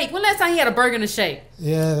and shake. When last time he had a burger and a shake?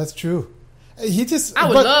 Yeah, that's true. I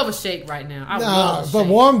would love a shake right now. But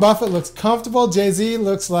Warren Buffett looks comfortable. Jay-Z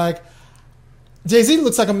looks like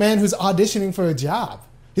a man who's auditioning for a job.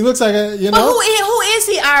 He looks like a, But who is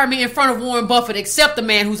he, Iron Man, in front of Warren Buffett except the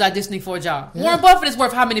man who's auditioning for a job? Yeah. Warren Buffett is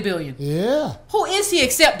worth how many billion? Yeah. Who is he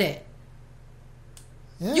except that?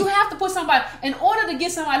 Yeah. You have to put somebody, in order to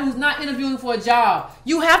get somebody who's not interviewing for a job,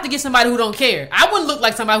 you have to get somebody who don't care. I wouldn't look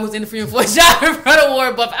like somebody who's interviewing for a job in front of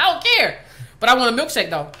Warren Buffett. I don't care. But I want a milkshake,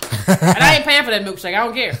 though. And I ain't paying for that milkshake. I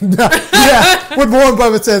don't care. Yeah. When Warren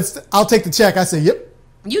Buffett says, I'll take the check, I say, yep.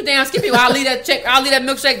 You damn skippy. I'll leave that check. I'll leave that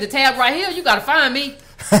milkshake, the tab right here. You got to find me.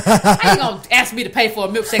 How you going to ask me to pay for a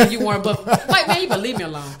milkshake if you Warren Buffett? Wait, man, you better leave me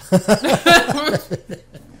alone.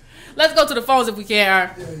 Let's go to the phones if we can,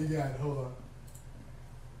 Aaron. Yeah, you got it. Hold on.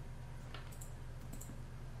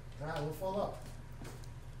 All right, we'll follow up.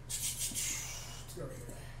 Let's go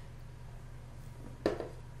here.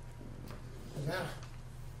 Now.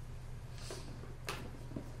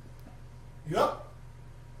 You up?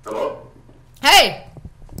 Hello? Hey.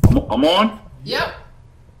 I'm on? Yep.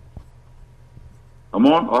 I'm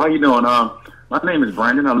on? Oh, how you doing? My name is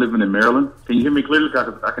Brandon. I'm living in Maryland. Can you hear me clearly?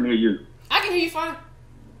 I can hear you. I can hear you fine.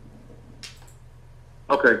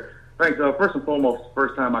 Okay. Thanks. First and foremost,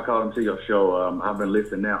 first time I called into your show, I've been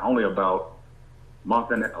listening now only about a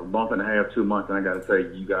month and a half, 2 months, and I got to say,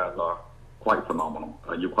 you guys are quite phenomenal.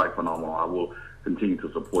 You're quite phenomenal. I will continue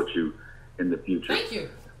to support you in the future. Thank you.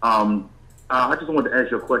 I just wanted to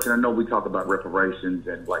ask you a question. I know we talk about reparations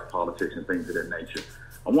and black politics and things of that nature.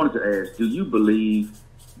 I wanted to ask, do you believe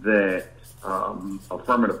that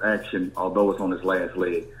affirmative action, although it's on its last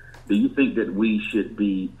leg, do you think that we should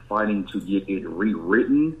be fighting to get it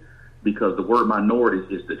rewritten? Because the word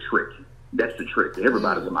minority is the trick. That's the trick.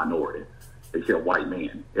 Everybody's a minority except white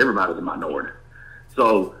men. Everybody's a minority.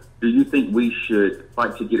 So, do you think we should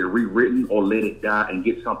fight to get it rewritten or let it die and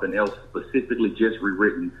get something else specifically just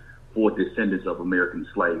rewritten for descendants of American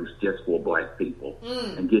slaves, just for black people,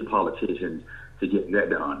 and get politicians to get that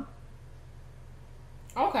done?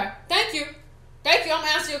 Okay. Thank you. I'm gonna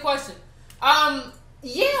answer your question.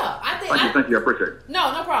 Yeah, Thank you. I appreciate it.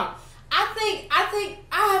 No problem.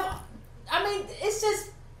 It's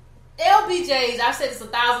just LBJ's. I've said this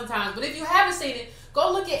 1,000 times, but if you haven't seen it,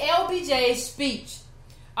 go look at LBJ's speech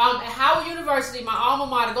at Howard University, my alma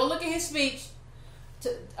mater. Go look at his speech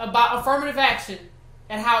about affirmative action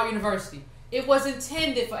at Howard University. It was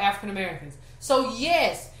intended for African Americans. So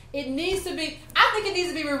yes, it needs to be. I think it needs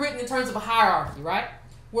to be rewritten in terms of a hierarchy, right?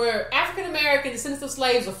 Where African American descendants of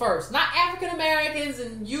slaves are first. Not African Americans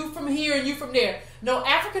and you from here and you from there. No,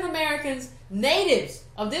 African Americans, natives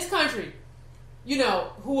of this country,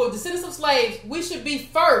 who are descendants of slaves, we should be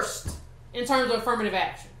first in terms of affirmative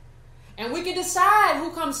action. And we can decide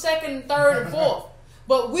who comes second, third, and fourth.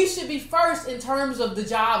 But we should be first in terms of the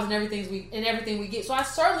jobs and everything we get. So I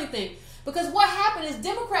certainly think, because what happened is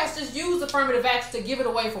Democrats just used affirmative action to give it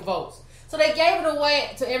away for votes. So they gave it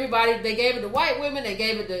away to everybody. They gave it to white women. They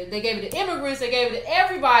gave it to immigrants. They gave it to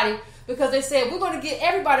everybody because they said, we're going to get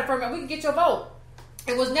everybody affirmative. We can get your vote.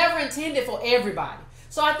 It was never intended for everybody.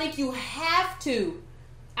 So I think you have to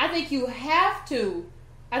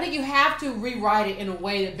rewrite it in a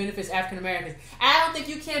way that benefits African Americans. I don't think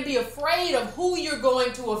you can be afraid of who you're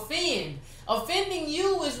going to offend. Offending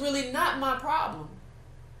you is really not my problem.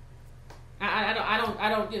 I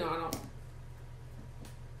don't.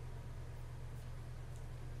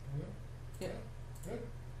 Yeah.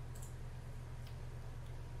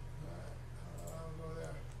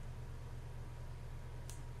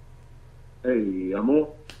 Hey, I'm on.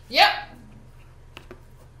 Yep.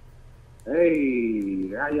 Hey,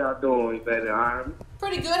 how y'all doing, Yvette and Iron?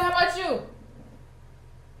 Pretty good. How about you?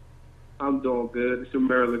 I'm doing good. It's the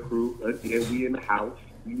Maryland crew. Again, we in the house.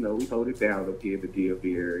 We hold it down up here in the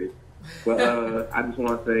DFB area. But I just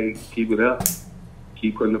want to say, keep it up.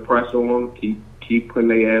 Keep putting the pressure on them. Keep putting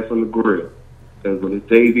their ass on the grill. Because when the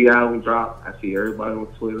Jay-Z album dropped, I see everybody on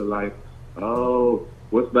Twitter like, oh,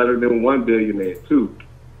 what's better than one billionaire, too?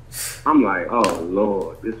 I'm like, oh,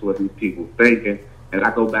 Lord, this is what these people thinking. And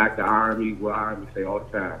I go back to Army, what Army say all the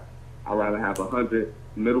time. I'd rather have 100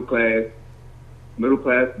 middle-class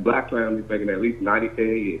black families making at least $90K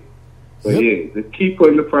a year. So, yeah, just keep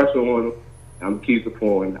putting the pressure on them. I'm going to keep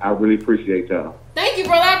supporting. I really appreciate y'all. Thank you,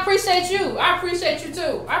 brother. I appreciate you. I appreciate you,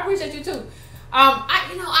 too.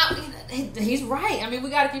 He's right. I mean, we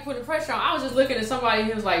got to keep putting pressure on. I was just looking at somebody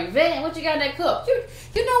who was like, Van, what you got in that cup?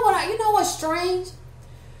 You know what's strange?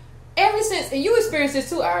 Ever since, and you experienced this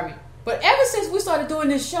too, Army, but ever since we started doing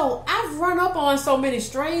this show, I've run up on so many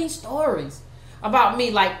strange stories about me,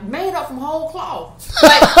 like made up from whole cloth.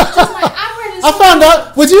 I found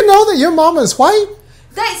out. Would you know that your mama is white?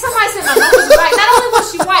 Somebody said my mama was white. Not only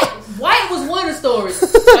was she white was one of the stories.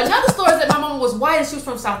 Another story is that my mama was white and she was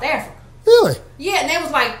from South Africa. Really? Yeah, and they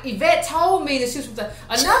was like, Yvette told me that she was from South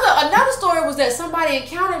Africa. Another story was that somebody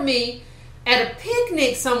encountered me at a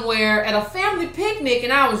picnic somewhere, at a family picnic,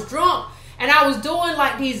 and I was drunk, and I was doing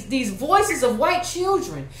like these voices of white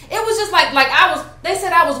children. It was just like they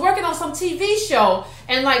said I was working on some TV show,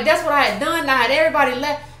 and like that's what I had done, and I had everybody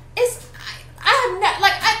left.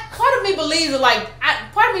 Part of me believes that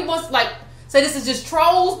part of me wants to say this is just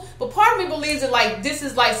trolls, but part of me believes that this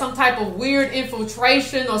is like some type of weird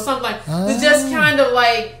infiltration or something it's just kind of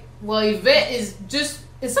like, well, Yvette is just,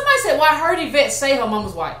 and somebody said, well, I heard Yvette say her mom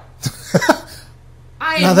was white.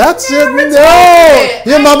 Now that's it. No,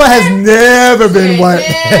 your mama has never been white.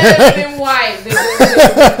 Never been white.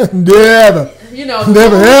 Never.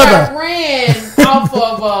 Never ever. Ran off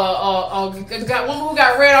of a woman who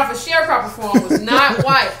got ran off a sharecropper form was not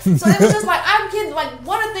white. So it was just like, I'm kidding. Like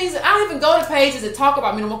one of the things that I don't even go to pages that talk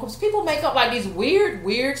about me no more because people make up like these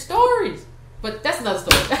weird stories. But that's another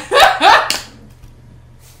story.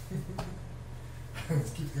 Let's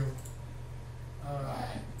keep going. All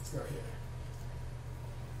right, let's go here.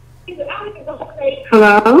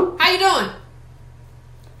 Hello. How you doing?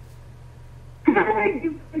 Hi,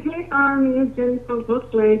 it's Jenny from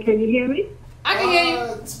Brooklyn. Can you hear me? I can hear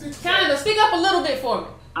you. Kind of. Speak up a little bit for me.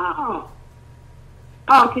 Oh,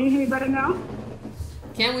 can you hear me better now?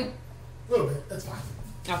 Can we? A little bit. That's fine.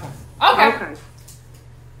 Okay.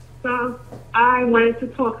 So I wanted to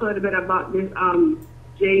talk a little bit about this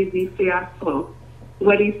Jay-Z fiasco.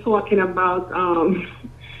 What he's talking about,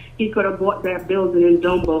 he could have bought that building in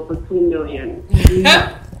Dumbo for $2 million.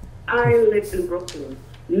 I live in Brooklyn.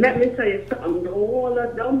 Let me tell you something. The whole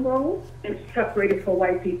of Dumbo is separated for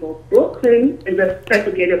white people. Brooklyn is a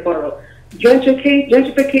segregated borough.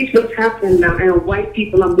 Gentrification is happening now, and white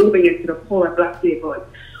people are moving into the poor black neighborhoods.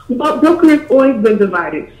 But Brooklyn has always been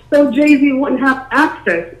divided. So Jay-Z wouldn't have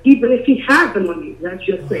access, even if he had the money, let's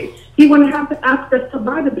just say. He wouldn't have the access to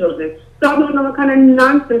buy the building. So I don't know what kind of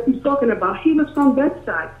nonsense he's talking about. He was from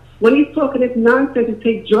Bedside. When he's talking this nonsense to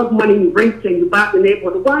take drug money and racing, you buy the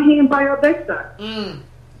neighborhood, why he didn't buy our Bedside?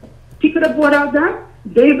 He could have bought out that.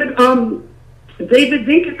 David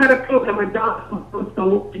Dinkins had a program, a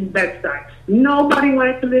dog in Bedside. Nobody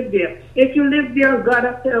wanted to live there. If you live there, God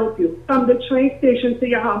has to help you. From the train station to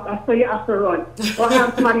your house, I saw you have to run. Or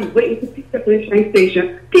have somebody waiting to pick you up at the train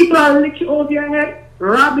station. People are licking over your head,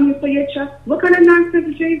 robbing you for your chest. What kind of nonsense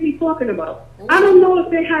is Jay-Z talking about? I don't know if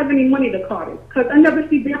they have any money to call it. Because I never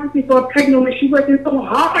see Beyonce for a pregnant when she's working so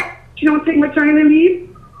hard. She don't take maternity leave.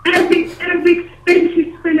 Every expense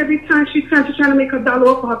she spends every time she's trying to make $1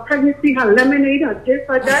 off of her pregnancy, her lemonade, her this,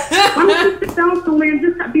 her that. Why don't you sit down somewhere and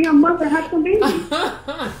just be a mother and have some babies?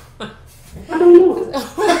 I don't know.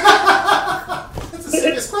 That's a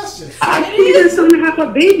serious question. I see there's some that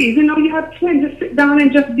have babies. You know, you have twins. Just sit down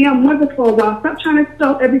and just be a mother for a while. Stop trying to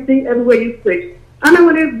sell everything everywhere you switch. I know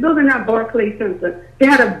when they was building that Barclays Center, they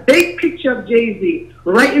had a big picture of Jay-Z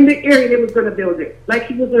right in the area they was going to build it, like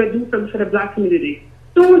he was going to do something for the black community.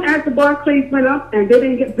 Soon as the Barclays went up and they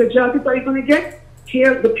didn't get the job they thought they were going to get,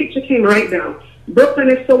 here the picture came right down. Brooklyn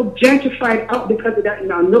is so gentrified out because of that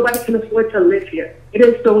now. Nobody can afford to live here. It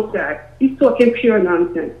is so sad. He's talking pure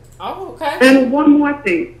nonsense. Oh, okay. And one more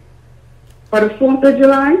thing. For the 4th of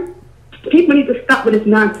July, people need to stop with this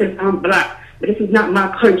nonsense. I'm black, but this is not my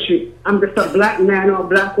country. I'm just a black man or a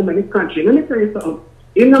black woman in this country. Let me tell you something.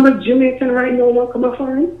 You know how much Jamaican right now want to come up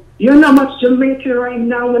for him? You know how much Jamaican right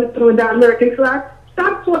now want to throw in that American flag?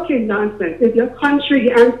 Stop talking nonsense. If your country,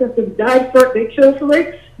 your ancestors died for it, they killed for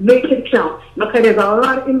it, make it count. Because there's a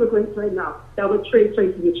lot of immigrants right now that would trade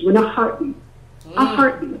places with you in a heartbeat. A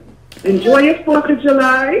heartbeat. Enjoy your 4th of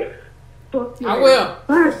July. I will.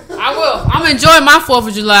 Bye. I will. I'm enjoying my 4th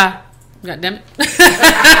of July. God damn it.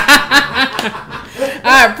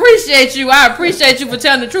 I appreciate you. I appreciate you for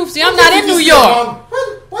telling the truth. See, I'm not in New York.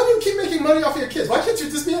 Why do you keep making money off your kids? Why can't you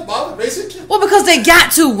just be a mom and raise your kids? Well, because they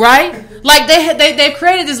got to, right? Like they've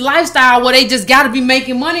created this lifestyle where they just got to be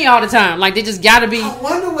making money all the time. Like they just got to be. I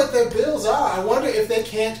wonder what their bills are. I wonder if they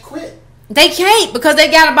can't quit. They can't because they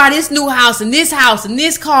got to buy this new house and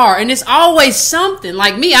this car and it's always something.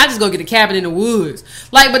 Like me, I just go get a cabin in the woods.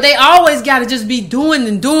 Like, but they always got to just be doing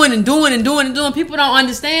and doing and doing and doing and doing. People don't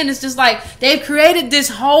understand. It's just like they've created this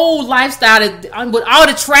whole lifestyle with all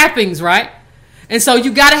the trappings, right? And so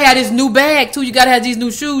you got to have this new bag too. You got to have these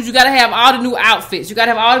new shoes. You got to have all the new outfits. You got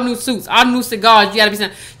to have all the new suits, all the new cigars. You got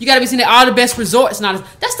to be seeing all the best resorts and all this.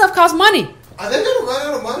 That stuff costs money. Are they going to run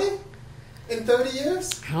out of money in 30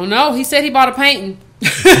 years? I don't know. He said he bought a painting.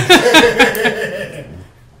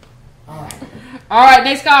 All right,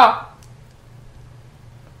 next call.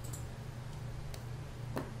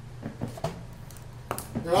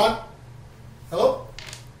 You're on? Hello?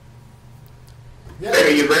 Yeah.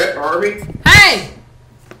 Hey, you there, Harvey? Hey.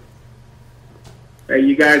 Hey,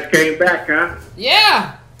 you guys came back, huh?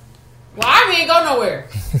 Yeah. Well, I ain't go nowhere.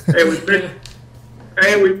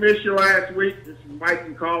 We missed you last week. This is Mike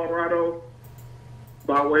in Colorado,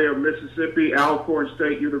 by way of Mississippi, Alcorn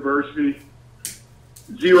State University.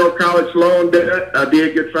 Zero college loan debt. I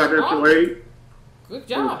did get financial aid. Good It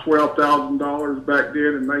job. was $12,000 back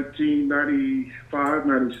then in 1995,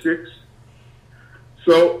 96.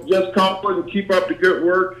 So just calling and keep up the good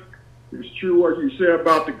work. It's true what you said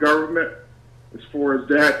about the government as far as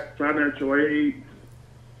that financial aid,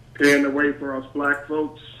 paying the way for us black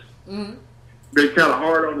folks. Mm-hmm. Been kind of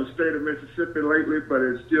hard on the state of Mississippi lately, but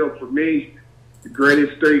it's still, for me, the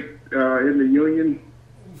greatest state in the union.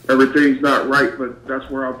 Everything's not right, but that's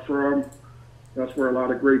where I'm from. That's where a lot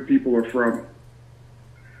of great people are from.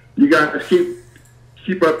 You guys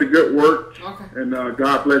keep up the good work, Okay. and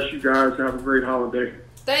God bless you guys. Have a great holiday.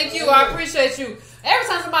 Thank you. I appreciate you. Every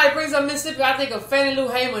time somebody brings up Mississippi, I think of Fannie Lou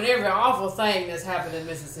Hamer, every awful thing that's happened in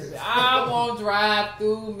Mississippi. I won't drive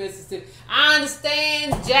through Mississippi. I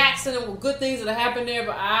understand Jackson and good things that have happened there,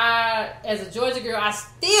 but I, as a Georgia girl, I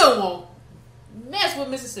still won't mess with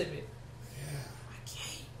Mississippi. I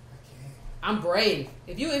can't. I'm brave.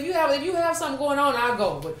 If you have something going on, I'll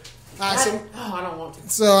go. But I don't want to.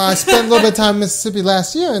 So I spent a little bit of time in Mississippi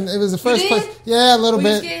last year, and it was the first did? place. Yeah, a little Were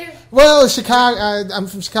you bit. scared? Well, Chicago. I'm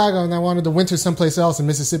from Chicago, and I wanted to winter someplace else, and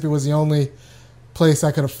Mississippi was the only place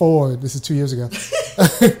I could afford. This is 2 years ago.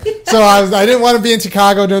 So I didn't want to be in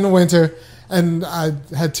Chicago during the winter, and I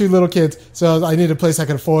had two little kids, so I needed a place I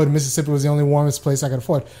could afford. Mississippi was the only warmest place I could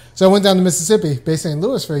afford. So I went down to Mississippi, Bay St.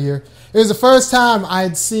 Louis, for a year. It was the first time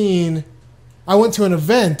I'd seen I went to an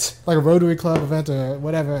event, like a Rotary Club event or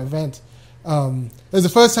whatever event. It was the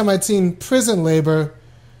first time I'd seen prison labor,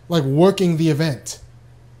 like, working the event.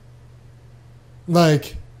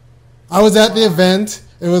 Like, I was at the event.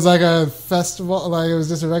 It was like a festival, like it was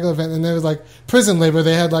just a regular event, and there was like prison labor.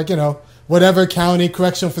 They had like, you know, whatever county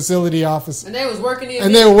correctional facility office, And they was working the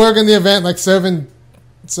and they were working the event, like serving,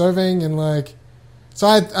 and like. So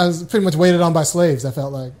I was pretty much waited on by slaves. I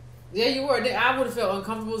felt like. Yeah, you were. I would have felt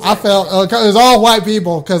uncomfortable. I felt it was all white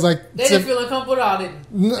people because like They didn't feel uncomfortable at all, did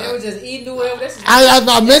they? They were just eating the way. This is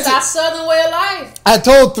our southern way of life. I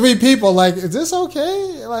told 3 people, like, is this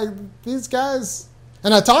okay? Like, these guys...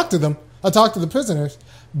 And I talked to them. I talked to the prisoners.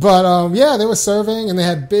 But, yeah, they were serving, and they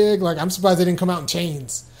had big... Like, I'm surprised they didn't come out in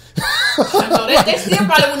chains. I know, they still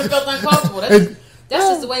probably wouldn't have felt uncomfortable. That's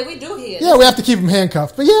just the way we do here. Yeah, we have to keep them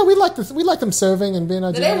handcuffed. But, yeah, we like them serving and being...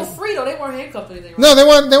 They were free, though. They weren't handcuffed or anything, right? No,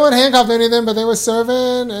 they weren't handcuffed or anything, but they were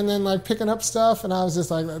serving and then, like, picking up stuff. And I was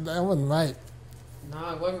just like, that wasn't right.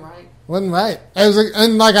 No, it wasn't right. Wasn't right. I was like,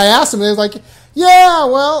 and like I asked them, they was like, "Yeah,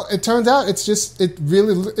 well, it turns out it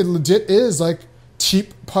legit is like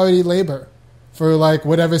cheap party labor for like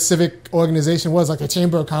whatever civic organization was, like the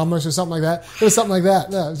Chamber of Commerce or something like that. It was something like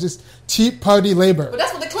that. Yeah, it was just cheap party labor." But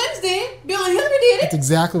that's what the Clintons did. Bill and Hillary did it. That's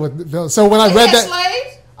exactly what Bill. So when I They read had that,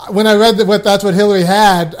 slaves. when I read that that's what Hillary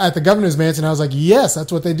had at the governor's mansion, I was like, yes,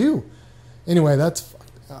 that's what they do. Anyway, that's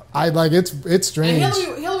it's strange. And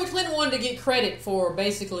Hillary Clinton wanted to get credit for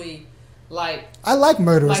basically, like... I like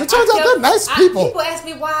murderers. Like, it turns out they're nice people. People ask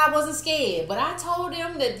me why I wasn't scared, but I told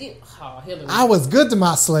them that... Hillary. I was good to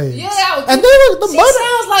my slaves. Yeah, I was. And they were the she murder.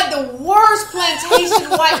 sounds like the worst plantation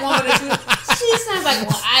white woman. She sounds like,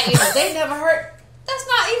 well, they never hurt. That's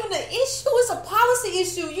not even the issue. It's a policy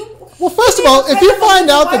issue. Well, first of all, if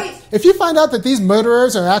you find out that these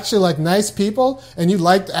murderers are actually like nice people, and you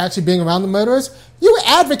liked actually being around the murderers, you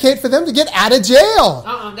advocate for them to get out of jail.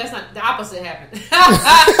 That's not the opposite happened.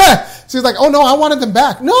 She's like, "Oh no, I wanted them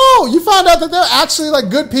back." No, you found out that they're actually like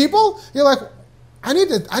good people. You're like, I need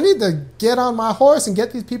to get on my horse and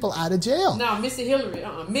get these people out of jail. No, Missy Hillary.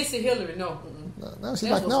 Missy Hillary. No. No, she's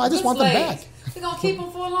like, no, I just want them back. You gonna keep them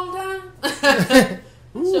for a long time?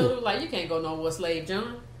 So like, you can't go no more slave,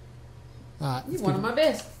 John. You're one of my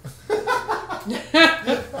best. I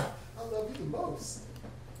love you the most.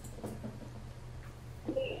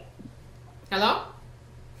 Hello?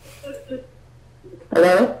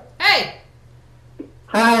 Hello? Hey!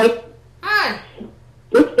 Hi. Hi!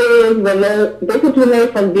 This is Renee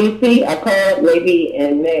from DC. I called maybe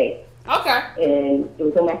in May. Okay. And it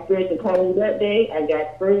was on my spiritual calling that day. I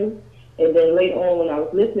got free. And then later on, when I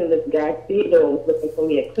was listening, this guy, Theodore, was looking for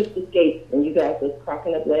me at Crystal Skates. And you guys was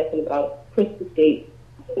cracking up laughing about Crystal Skates.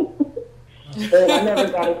 And I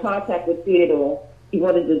never got in contact with Theodore. He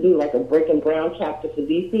wanted to do like a Brick and Brown chapter for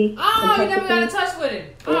DC. Oh, you never got in touch with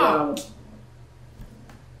him. Oh.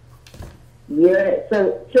 Yeah,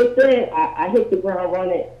 so since then, I hit the ground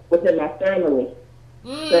running within my family.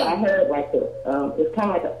 So I heard like it's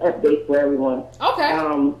kind of like an update for everyone. Okay.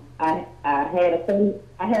 I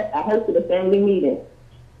hosted a family meeting,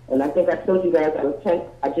 and I think I told you guys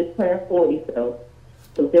I just turned 40, so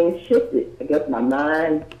some things shifted. I guess my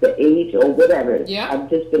mind, the age, or whatever. Yeah. I've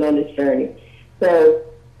just been on this journey. So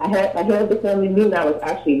I held the family meeting. I was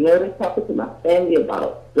actually nervous talking to my family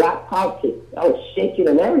about black politics. I was shaking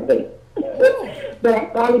and everything. But I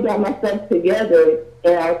finally got myself together,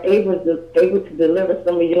 and I was able to deliver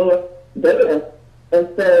some of your data. And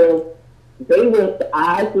so the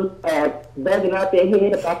eyes was bugging out their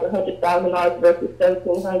head about the $100,000 versus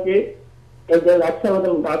 $1,700. And then I told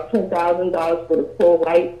them about $10,000 for the poor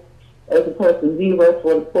white as opposed to zero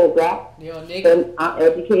for the poor black. And I'm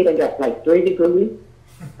educated. I got like 3 degrees,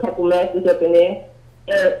 a couple masters up in there.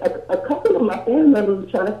 And a couple of my family members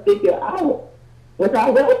were trying to figure out, was I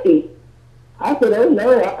wealthy? I said, oh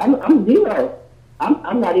no, I'm zero.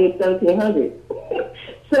 I'm not even 1,700.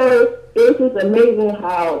 So it's just amazing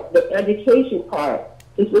how the education part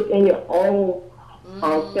is within your own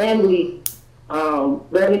family,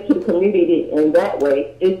 running to the community in that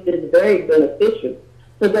way is very beneficial.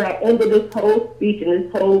 So then I ended this whole speech and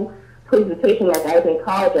this whole presentation like I was in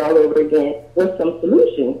college all over again with some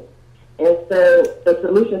solutions. And so the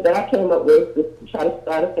solutions that I came up with was to try to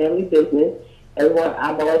start a family business. Everyone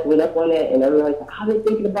eyeballs went up on that, and everyone's like, "How are they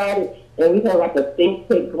thinking about it?" And we had like a think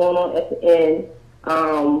tank going on at the end.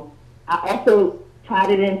 I also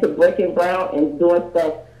tied it into Brick and Brown and doing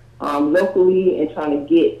stuff locally and trying to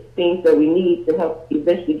get things that we need to help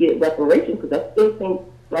eventually get reparations. Because I still think,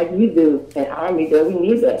 like you do, in Army, that we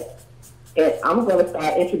need that. And I'm going to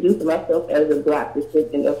start introducing myself as a Black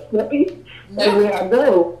descendant of slaves everywhere I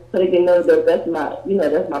go, so they can know that that's my,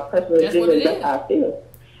 that's my personal agenda, and that's how I feel.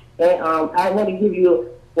 And I want to give you,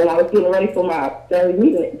 when I was getting ready for my family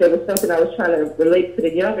meeting, there was something I was trying to relate to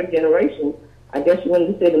the younger generation. I guess you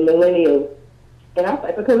wanted to say the millennials. And I was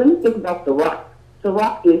like, okay, let me think about Ciroc.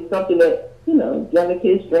 Ciroc is something that, younger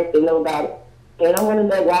kids drink, they know about it. And I want to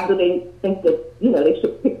know, why do they think that, they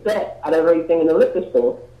should pick that out of everything in the liquor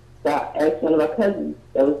store? So I asked one of my cousins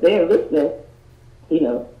that was there listening,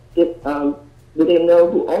 do they know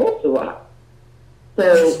who owns Ciroc?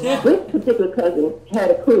 So this particular cousin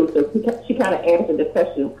had a clue, so she kind of answered the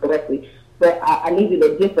question correctly. But I needed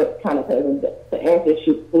a different kind of cousin to answer.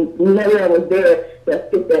 No one was there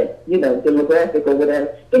that fit that, demographic or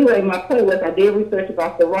whatever. Anyway, my point was I did research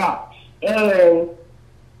about Ciroc, and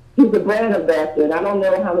he's a brand ambassador, and I don't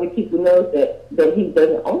know how many people know that he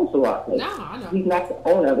doesn't own Ciroc. No, I know. He's not the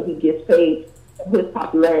owner, but he gets paid for his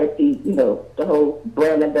popularity, the whole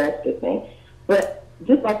brand ambassador thing. But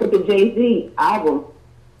just like with the Jay-Z album,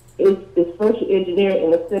 it's social engineering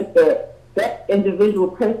in the sense that individual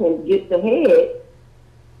person gets ahead,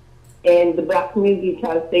 and the Black community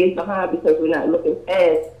kind of stays behind because we're not looking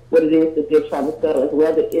past what it is that they're trying to sell us,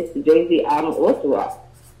 whether it's the Jay-Z album or Ciroc.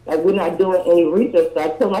 Like, we're not doing any research. So I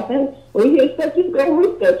tell my friends, when you hear stuff, just go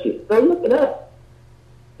research it. Go look it up.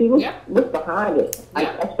 See what's behind it.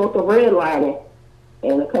 Yeah. I spoke of redlining,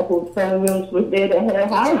 and a couple of family members was there that had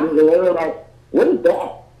houses, and they were like, what is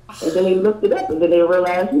that? And then they looked it up, and then they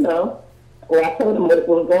realized, or I told them what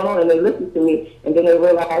was going on, and they listened to me, and then they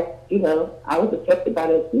realized, I was affected by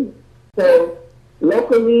that too. So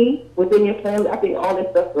locally, within your family, I think all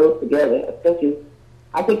that stuff goes together.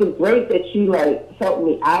 I think it's great that you helped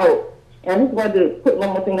me out. And I just wanted to put one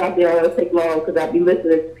more thing out there. I don't take long because I'd be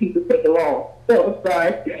listening to people taking long. So I'm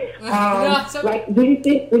sorry. Do you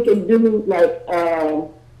think we can do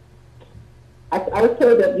I was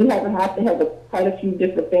told that you have to have quite a few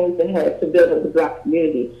different things to build up the Black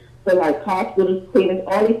community. So hospitals, clinics,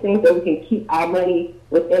 all these things that we can keep our money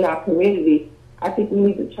within our community. I think we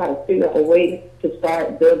need to try to figure out a way to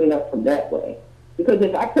start building up from that way. Because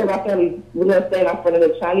if I tell my family we're going to stand in front of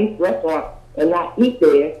a Chinese restaurant and not eat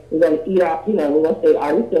there, we're going to eat off, we're going to say,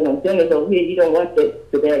 we're sitting on dinners over here, you don't want this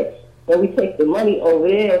today. When we take the money over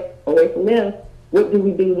there, away from them, what do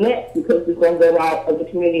we do next? Because it's going to go out of the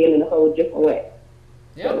community in a whole different way.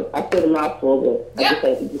 Yep. So I said a mouthful, but I just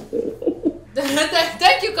had to just say it.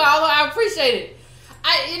 Thank you, Carla. I appreciate it.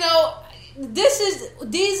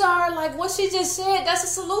 These are like what she just said, that's a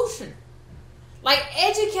solution. Like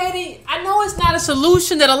educating, I know it's not a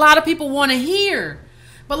solution that a lot of people want to hear,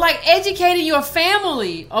 but like educating your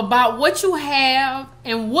family about what you have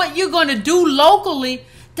and what you're going to do locally,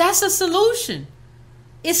 that's a solution.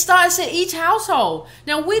 It starts at each household.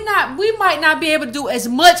 Now we might not be able to do as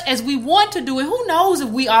much as we want to do, and who knows if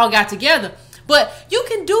we all got together. But you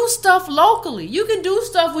can do stuff locally. You can do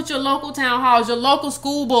stuff with your local town halls, your local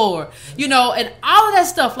school board, and all of that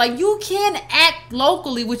stuff. Like, you can act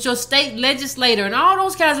locally with your state legislator and all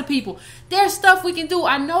those kinds of people. There's stuff we can do.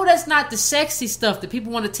 I know that's not the sexy stuff that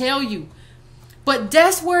people want to tell you, but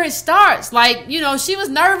that's where it starts. Like, she was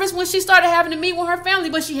nervous when she started having to meet with her family,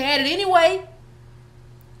 but she had it anyway.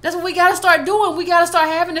 That's what we got to start doing. We got to start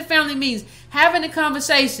having the family meetings, having the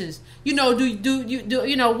conversations. What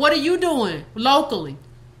are you doing locally?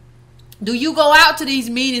 Do you go out to these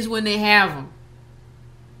meetings when they have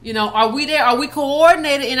them? Are we there? Are we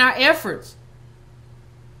coordinated in our efforts?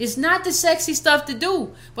 It's not the sexy stuff to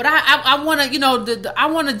do, but I want to, I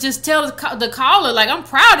want to just tell the caller, like, I'm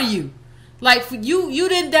proud of you. Like, you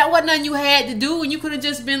didn't, that wasn't nothing you had to do, and you could have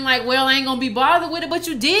just been like, well, I ain't gonna be bothered with it, but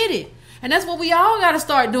you did it, and that's what we all got to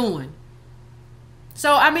start doing.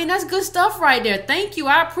 So, that's good stuff right there. Thank you.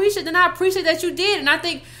 I appreciate that you did. And I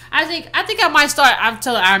think I might start, I'm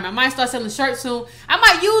telling Iron Man, I might start selling shirts soon. I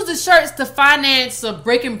might use the shirts to finance a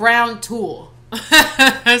Breaking Brown tour.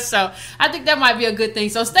 So, I think that might be a good thing.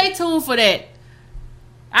 So, stay tuned for that.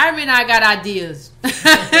 Iron Man and I got ideas.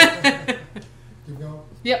 Keep going.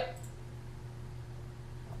 Yep.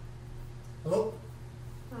 Hello?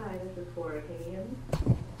 Hi, this is Cora. Can you hear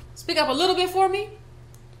me? Speak up a little bit for me.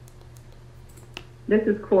 This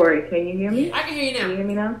is Corey. Can you hear me? I can hear you now. Can you hear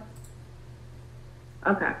me now?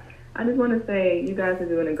 Okay. I just want to say you guys are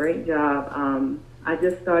doing a great job. I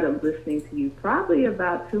just started listening to you probably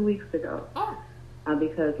about 2 weeks ago. Oh.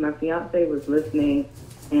 Because my fiance was listening,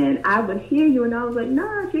 and I would hear you, and I was like,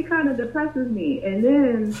 nah, she kind of depresses me. And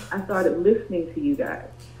then I started listening to you guys.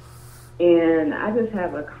 And I just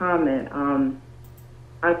have a comment.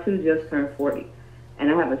 Our two just turned 40, and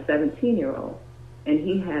I have a 17-year-old, and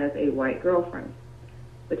he has a white girlfriend.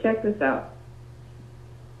 But check this out.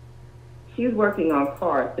 She's working on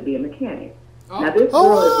cars to be a mechanic. Now, this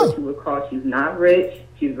girl is what you would call, she's not rich,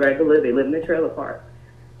 she's regular, they live in a trailer park.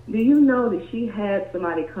 Do you know that she had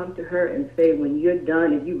somebody come to her and say, when you're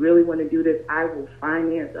done, if you really want to do this, I will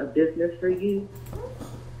finance a business for you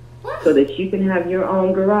so that you can have your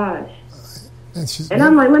own garage. And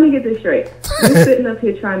I'm like, let me get this straight. You're sitting up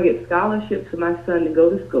here trying to get scholarships for my son to go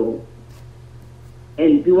to school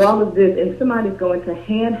and do all of this, and somebody's going to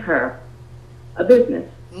hand her a business.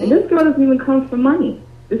 And this girl doesn't even come for money.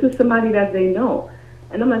 This is somebody that they know.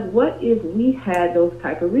 And I'm like, what if we had those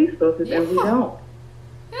type of resources and we don't?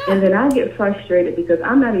 And then I get frustrated because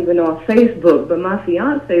I'm not even on Facebook, but my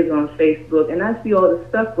fiance is on Facebook, and I see all the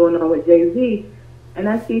stuff going on with Jay-Z, and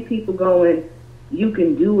I see people going, you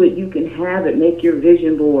can do it, you can have it, make your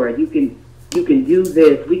vision board, you can do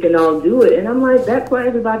this, we can all do it. And I'm like, that's why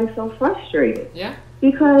everybody's so frustrated. Yeah.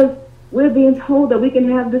 Because we're being told that we can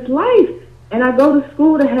have this life. And I go to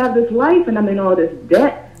school to have this life, and I'm in all this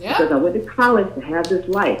debt because I went to college to have this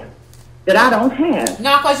life that I don't have.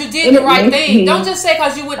 No, because you did the right thing. Don't just say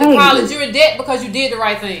because you went to college you're in debt because you did the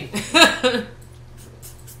right thing.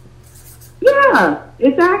 Yeah,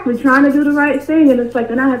 exactly. Trying to do the right thing. And it's like,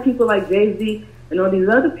 then I have people like Jay-Z and all these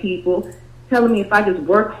other people telling me if I just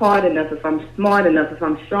work hard enough, if I'm smart enough, if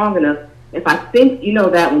I'm strong enough, if I think, you know,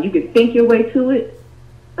 that when you can think your way to it.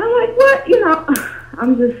 I'm like, what? You know,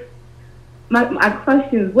 I'm just... My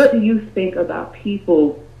question is, what do you think about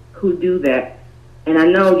people who do that? And I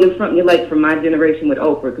know you're like from my generation with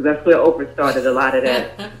Oprah, because that's where Oprah started a lot of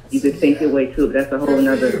that. You could think your way to it. That's a whole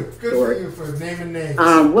other story. Good for you for naming names.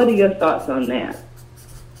 What are your thoughts on that?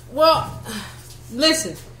 Well,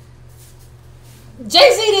 listen.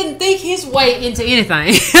 Jay-Z didn't think his way into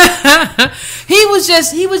anything. he was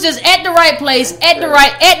just at the right place at the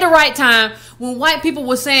right time. When white people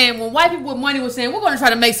with money were saying, we're going to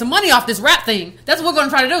try to make some money off this rap thing. That's what we're going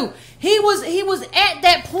to try to do. He was at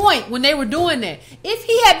that point when they were doing that. If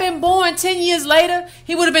he had been born 10 years later,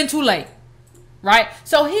 he would have been too late. Right?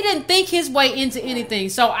 So he didn't think his way into anything.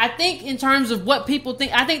 So I think in terms of what people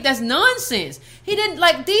think, I think that's nonsense. He didn't,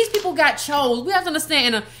 like, these people got chose. We have to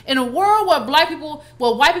understand, in a world where white people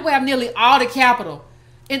have nearly all the capital,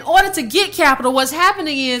 in order to get capital, what's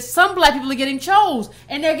happening is some black people are getting chose.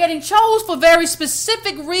 And they're getting chose for very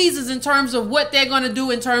specific reasons in terms of what they're going to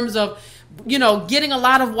do in terms of, you know, getting a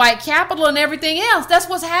lot of white capital and everything else. That's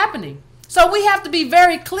what's happening. So we have to be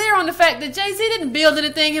very clear on the fact that Jay-Z didn't build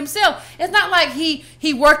anything himself. It's not like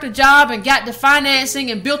he worked a job and got the financing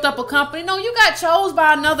and built up a company. No, you got chose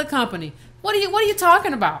by another company. What are you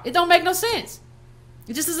talking about? It don't make no sense.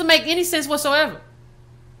 It just doesn't make any sense whatsoever.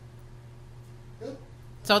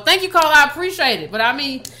 So thank you, Carl. I appreciate it. But I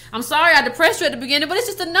mean, I'm sorry I depressed you at the beginning, but it's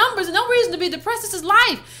just the numbers. No reason to be depressed. This is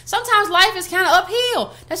life. Sometimes life is kind of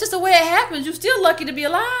uphill. That's just the way it happens. You're still lucky to be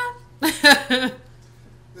alive.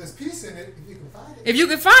 There's peace in it if you can find it. If you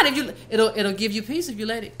can find it, it'll give you peace if you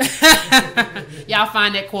let it. Y'all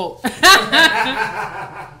find that quote. Let's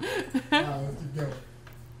keep going.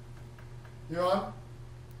 You on?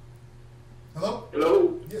 Hello?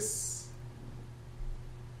 Hello? Yes.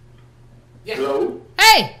 Yeah. Hello?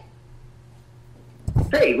 Hey.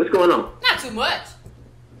 Hey, what's going on? Not too much.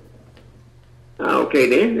 Okay,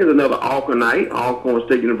 then. There's another Alcornite, Alcorn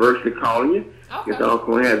State University calling you. Okay. Guess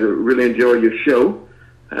Alcorn has really enjoyed your show.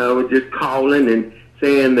 I was just calling and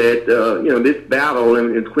saying that, this battle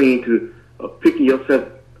in between to picking yourself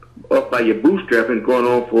up by your bootstrap and going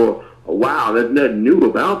on for a while. There's nothing new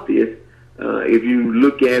about this. If you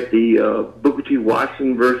look at the Booker T.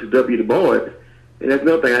 Washington versus W. Du Bois, and that's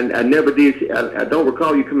another thing. I never did. I don't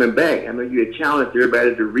recall you coming back. I know you had challenged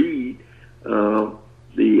everybody to read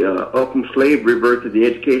the Up From Slavery versus the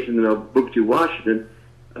Education of Booker T. Washington.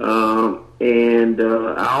 And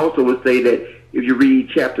I also would say that if you read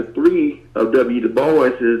Chapter 3 of W. Du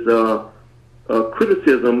Bois's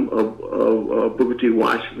criticism of Booker T.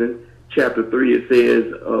 Washington, Chapter 3, it says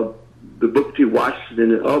the Booker T.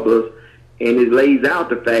 Washington and others, and it lays out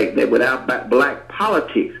the fact that without black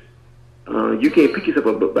politics, you can't pick yourself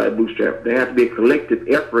up by a bootstrap. There has to be a collective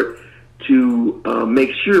effort to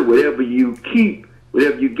make sure whatever you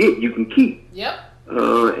get, you can keep. Yep.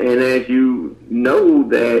 And as you know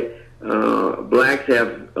that blacks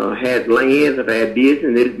have had lands, have had this,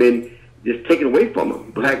 and it's been just taken away from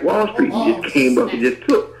them. Black Wall Street just came up and just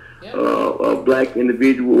took black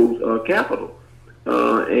individuals' capital.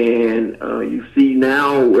 And you see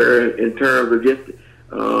now where in terms of just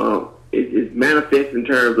it manifests in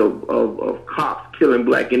terms of cops killing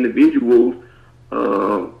black individuals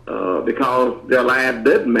because their lives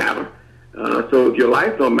doesn't matter. So if your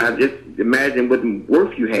life don't matter, just imagine what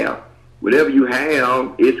worth you have. whatever you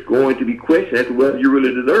have, it's going to be questioned as to whether you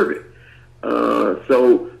really deserve it.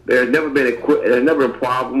 So there's never been a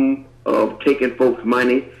problem of taking folks'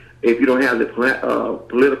 money if you don't have the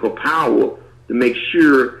political power to make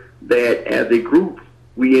sure that as a group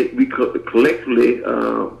we collectively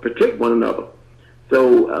protect one another.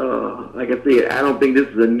 So, like I said, I don't think this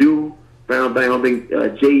is a new found thing. I don't think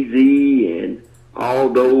Jay-Z and all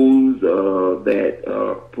those that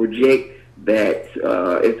project that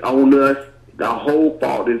it's on us. The whole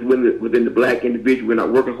fault is within the black individual. We're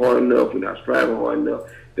not working hard enough. We're not striving hard enough.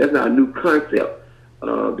 That's not a new concept.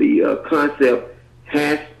 The concept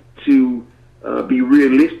has to be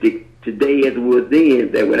realistic today as it was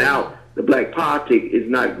then, that without the black politic is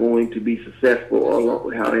not going to be successful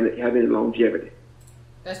or have any longevity.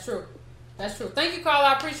 That's true. That's true. Thank you, Carl.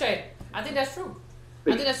 I appreciate it. I think that's true.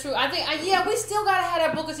 I think that's true. Yeah, we still gotta have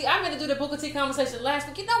that Booker T. I meant to do the Booker T conversation last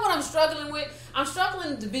week. You know what I'm struggling with? I'm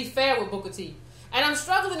struggling to be fair with Booker T, and I'm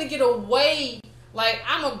struggling to get away. Like,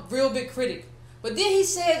 I'm a real big critic, but then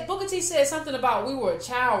Booker T said something about we were a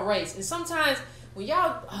child race, and sometimes when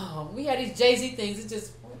we had these Jay-Z things, it's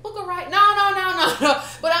just Booker right? No.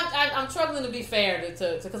 But I'm struggling to be fair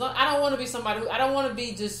to because I don't want to be somebody I don't want to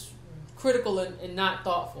be just critical and not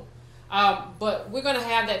thoughtful. But we're gonna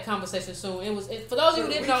have that conversation soon. For those of you who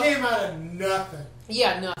didn't know, we came out of nothing.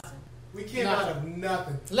 Yeah, nothing. We came out of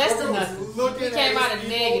nothing. Less than nothing. We came out of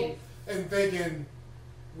negative and thinking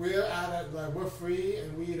we're free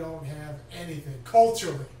and we don't have anything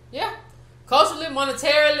culturally. Yeah, culturally,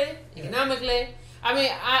 monetarily, economically. I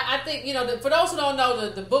mean, I think for those who don't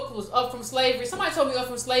know, the book was Up From Slavery. Somebody told me Up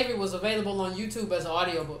From Slavery was available on YouTube as an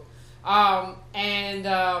audiobook. And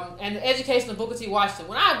the Education of Booker T. Washington.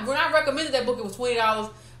 When I recommended that book, it was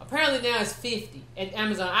 $20. Apparently now it's $50 at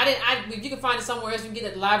Amazon. If you can find it somewhere else, you can get it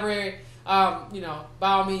at the library. By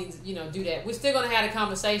all means, do that. We're still gonna have a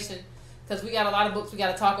conversation because we got a lot of books we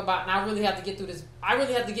got to talk about, and I really have to get through this. I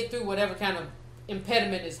really have to get through whatever kind of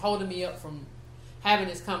impediment is holding me up from having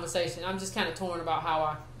this conversation. I'm just kind of torn about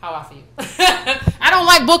how I feel. I don't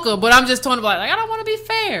like Booker, but I'm just torn about I don't want to be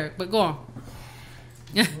fair. But go on.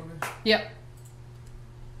 Yep.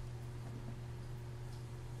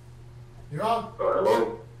 You're on.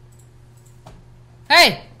 Hello.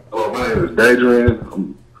 Hey. Hello, my name is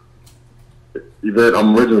Adrian. Yvette,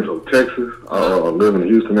 I'm originally from Texas. I live in the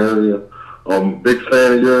Houston area. Big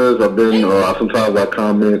fan of yours. I've been. Sometimes I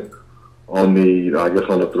comment on the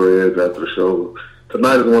threads after the show.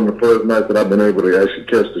 Tonight is one of the first nights that I've been able to actually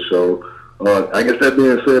catch the show. I guess that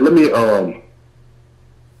being said, let me.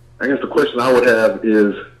 I guess the question I would have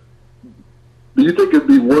is, do you think it'd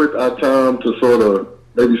be worth our time to sort of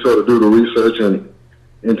do the research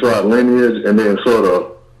into our lineage and then sort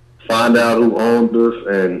of find out who owned us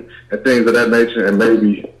and things of that nature, and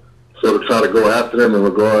maybe sort of try to go after them in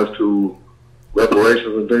regards to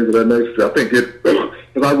reparations and things of that nature? I think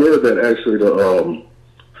because I read that actually, the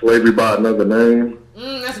Slavery by Another Name.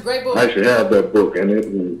 That's a great book. I actually have that book, and it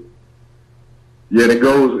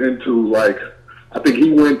goes into I think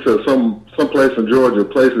he went to some place in Georgia,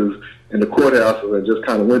 places in the courthouses, and just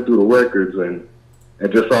kind of went through the records and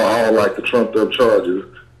just saw all the trumped up charges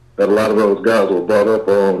that a lot of those guys were brought up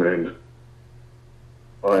on, and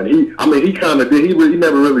he kind of did. He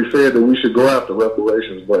never really said that we should go after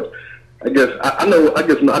reparations, but I know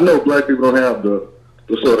black people don't have the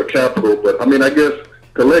sort of capital, but I guess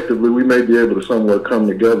collectively we may be able to somewhat come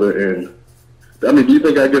together. And do you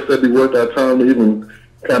think that'd be worth our time to even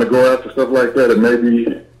kind of go after stuff like that, and maybe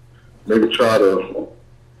try to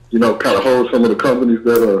kind of hold some of the companies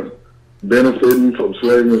that are benefiting from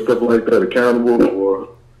slavery and stuff like that accountable for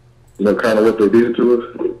kind of what they did to us?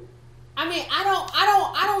 I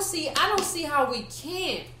don't see how we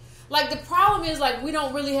can't. The problem is we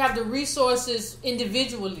don't really have the resources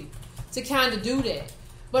individually to kind of do that.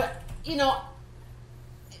 But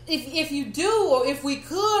if you do, or if we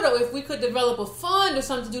could develop a fund or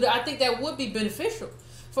something to do that, I think that would be beneficial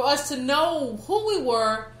for us to know who we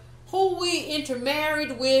were, who we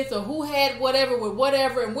intermarried with, or who had whatever with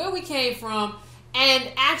whatever, and where we came from, and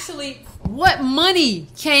actually what money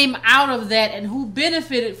came out of that and who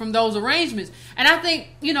benefited from those arrangements. And I think,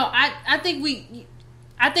 I think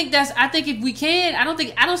if we can, I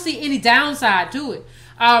don't see any downside to it.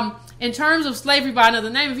 In terms of Slavery by Another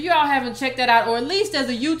Name, if you all haven't checked that out, or at least there's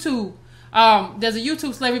a YouTube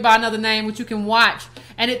Slavery by Another Name, which you can watch.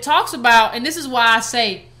 And it talks about, and this is why I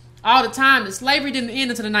say all the time that slavery didn't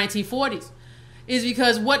end until the 1940s. is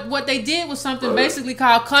because what they did was something basically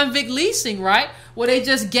called convict leasing, right? Where they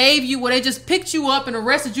just picked you up and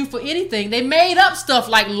arrested you for anything. They made up stuff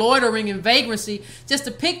like loitering and vagrancy just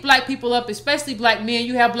to pick black people up, especially black men.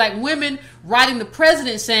 You have black women writing the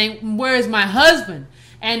president saying, "Where is my husband?"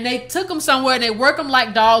 And they took them somewhere and they work them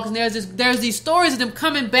like dogs. And there's these stories of them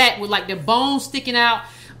coming back with like their bones sticking out.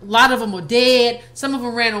 A lot of them are dead. Some of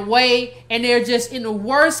them ran away, and they're just in the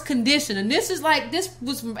worst condition. And this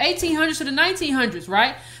was from 1800s to the 1900s,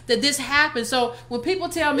 right? That this happened. So when people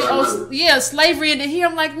tell me, "Oh, yeah, slavery ended here,"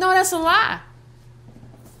 I'm like, no, that's a lie.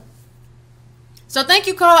 So thank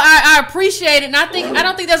you, Cole. I appreciate it, and I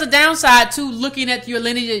don't think there's a downside to looking at your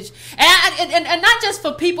lineage, and not just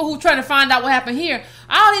for people who try to find out what happened here.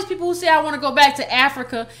 All these people who say I want to go back to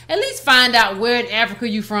Africa, at least find out where in Africa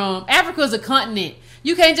you from. Africa is a continent.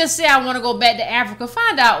 You can't just say I want to go back to Africa.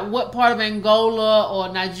 Find out what part of Angola or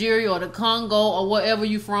Nigeria or the Congo or wherever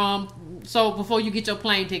you from. So before you get your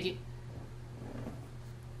plane ticket.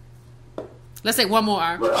 Let's take one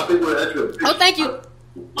more. But I think we're actually. Oh, thank you.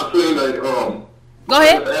 I seen Go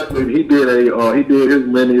ahead. Athlete, he did his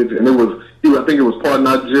lineage, and I think it was part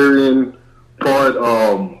Nigerian, part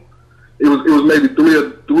it was maybe three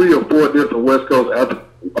or four different West Coast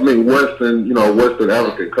Western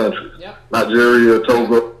African countries. Yep. Nigeria,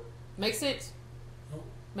 Togo. Makes sense.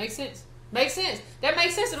 That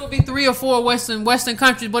makes sense. It will be 3 or 4 Western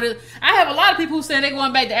countries. But I have a lot of people who say they're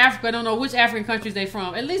going back to Africa. I don't know which African countries they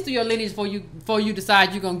from. At least do your lineage before you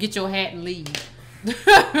decide you're gonna get your hat and leave.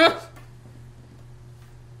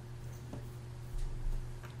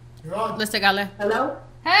 Let's take our left. Hello?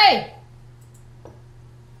 Hey.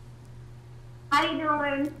 How you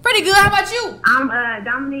doing? Pretty good. How about you? I'm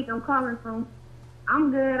Dominique.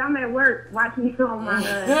 I'm good. I'm at work watching you on my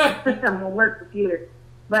work computer.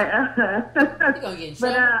 But I'm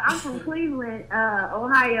from Cleveland,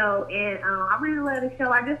 Ohio, and I really love the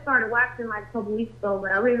show. I just started watching like a couple weeks ago,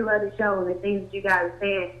 but I really love the show and the things that you guys are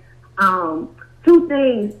saying. 2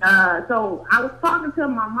 things. So I was talking to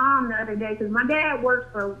my mom the other day because my dad works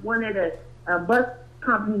for one of the bus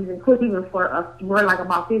companies in Cleveland for like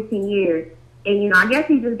about 15 years. And, I guess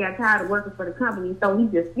he just got tired of working for the company. So he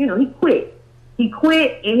just, he quit. He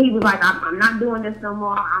quit and he was like, I'm not doing this no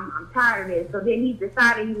more. I'm tired of this. So then he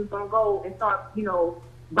decided he was going to go and start,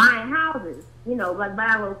 buying houses, like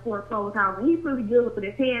buying little foreclosed houses. He's really good with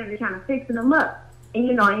his hands and kind of fixing them up. And,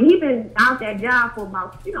 and he's been out that job for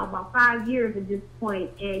about 5 years at this point.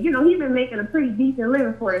 And, he's been making a pretty decent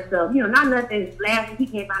living for himself. Not nothing flashy. He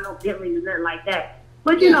can't buy no Bentley or nothing like that.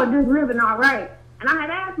 But, just living all right. And I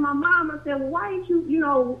had asked my mom, I said, well, why didn't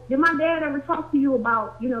you, did my dad ever talk to you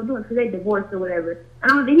about, doing, because they divorced or whatever.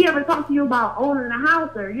 And did he ever talk to you about owning a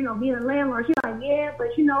house or, being a landlord? She's like, yeah,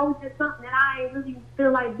 but, it's just something that I ain't really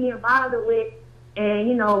feel like being bothered with.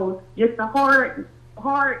 And, just the hard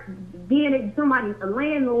being somebody's a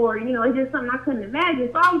landlord, it's just something I couldn't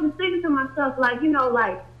imagine. So I was just thinking to myself,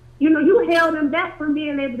 you held them back from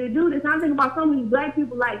being able to do this. And I think about so many black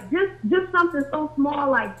people, like just something so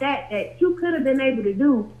small like that you could have been able to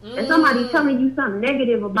do. And somebody telling you something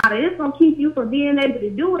negative about it, it's gonna keep you from being able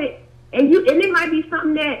to do it. And it might be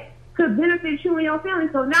something that could benefit you and your family.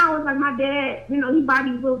 So now it's like my dad, he buy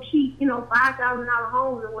these little cheap, $5,000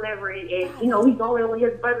 homes or whatever, and he go in with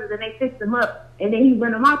his brothers and they fix them up, and then he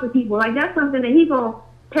rent them out to people. Like that's something that he gonna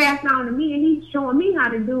pass down to me, and he's showing me how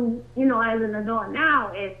to do, as an adult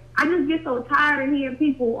now. And I just get so tired of hearing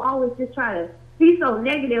people always just try to be so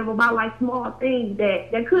negative about like small things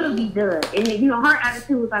that could be done. And her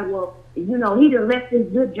attitude was like, well, he done left this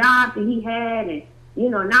good job that he had, and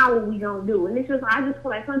now what we gonna do? And it's just, I just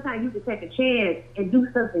feel like sometimes you can take a chance and do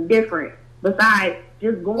something different besides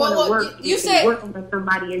just going to work and working for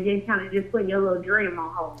somebody and then kind of just putting your little dream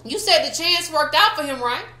on hold. You said the chance worked out for him,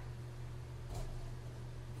 right?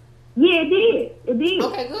 Yeah, it did.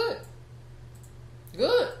 Okay,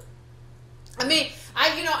 good. I mean, I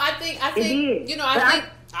think,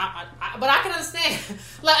 but I can understand.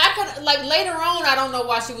 Later on, I don't know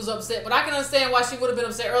why she was upset, but I can understand why she would have been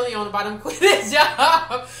upset early on about him quitting his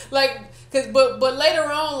job. But later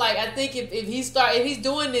on, I think if he's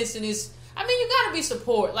doing this and it's, you gotta be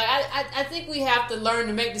support. I think we have to learn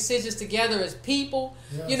to make decisions together as people,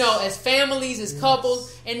 yes. As families, as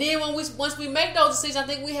couples, and then once we make those decisions, I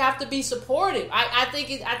think we have to be supportive. I think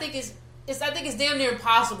it's damn near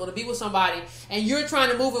impossible to be with somebody and you're trying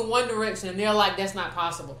to move in one direction and they're like, that's not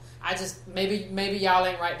possible. Maybe y'all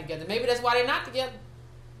ain't right together. Maybe that's why they're not together.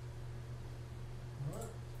 All right.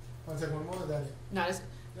 I'll take one more, Daddy. No,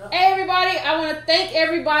 Hey, everybody. I want to thank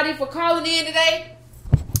everybody for calling in today.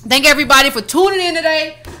 Thank everybody for tuning in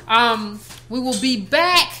today. We will be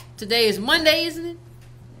back. Today is Monday, isn't it?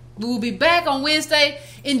 We will be back on Wednesday.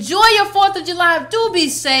 Enjoy your 4th of July. Do be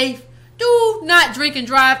safe. Do not drink and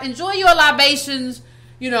drive. Enjoy your libations,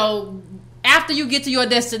 after you get to your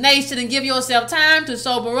destination, and give yourself time to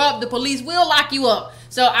sober up. The police will lock you up.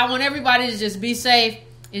 So I want everybody to just be safe.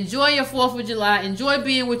 Enjoy your 4th of July. Enjoy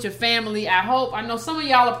being with your family. I know some of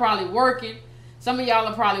y'all are probably working.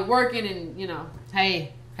 And,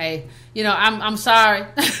 hey, I'm sorry.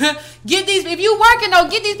 If you working though,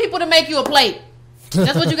 get these people to make you a plate.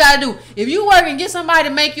 That's what you got to do. If you working, get somebody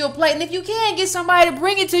to make you a plate. And if you can, get somebody to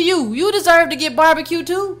bring it to you. You deserve to get barbecue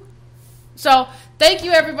too. So thank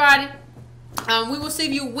you, everybody. We will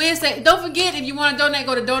see you Wednesday. Don't forget, if you want to donate,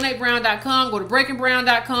 go to donatebrown.com. Go to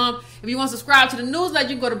breakingbrown.com. If you want to subscribe to the newsletter,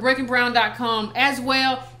 you can go to breakingbrown.com as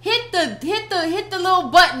well. Hit the little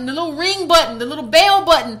button, the little ring button, the little bell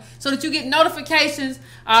button, so that you get notifications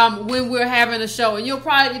when we're having a show. And you'll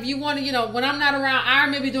probably, if you want to, when I'm not around,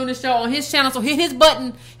 Iron may be doing the show on his channel. So hit his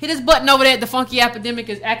button over there at the Funky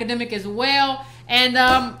Academic as well. And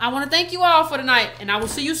I want to thank you all for tonight, and I will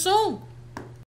see you soon.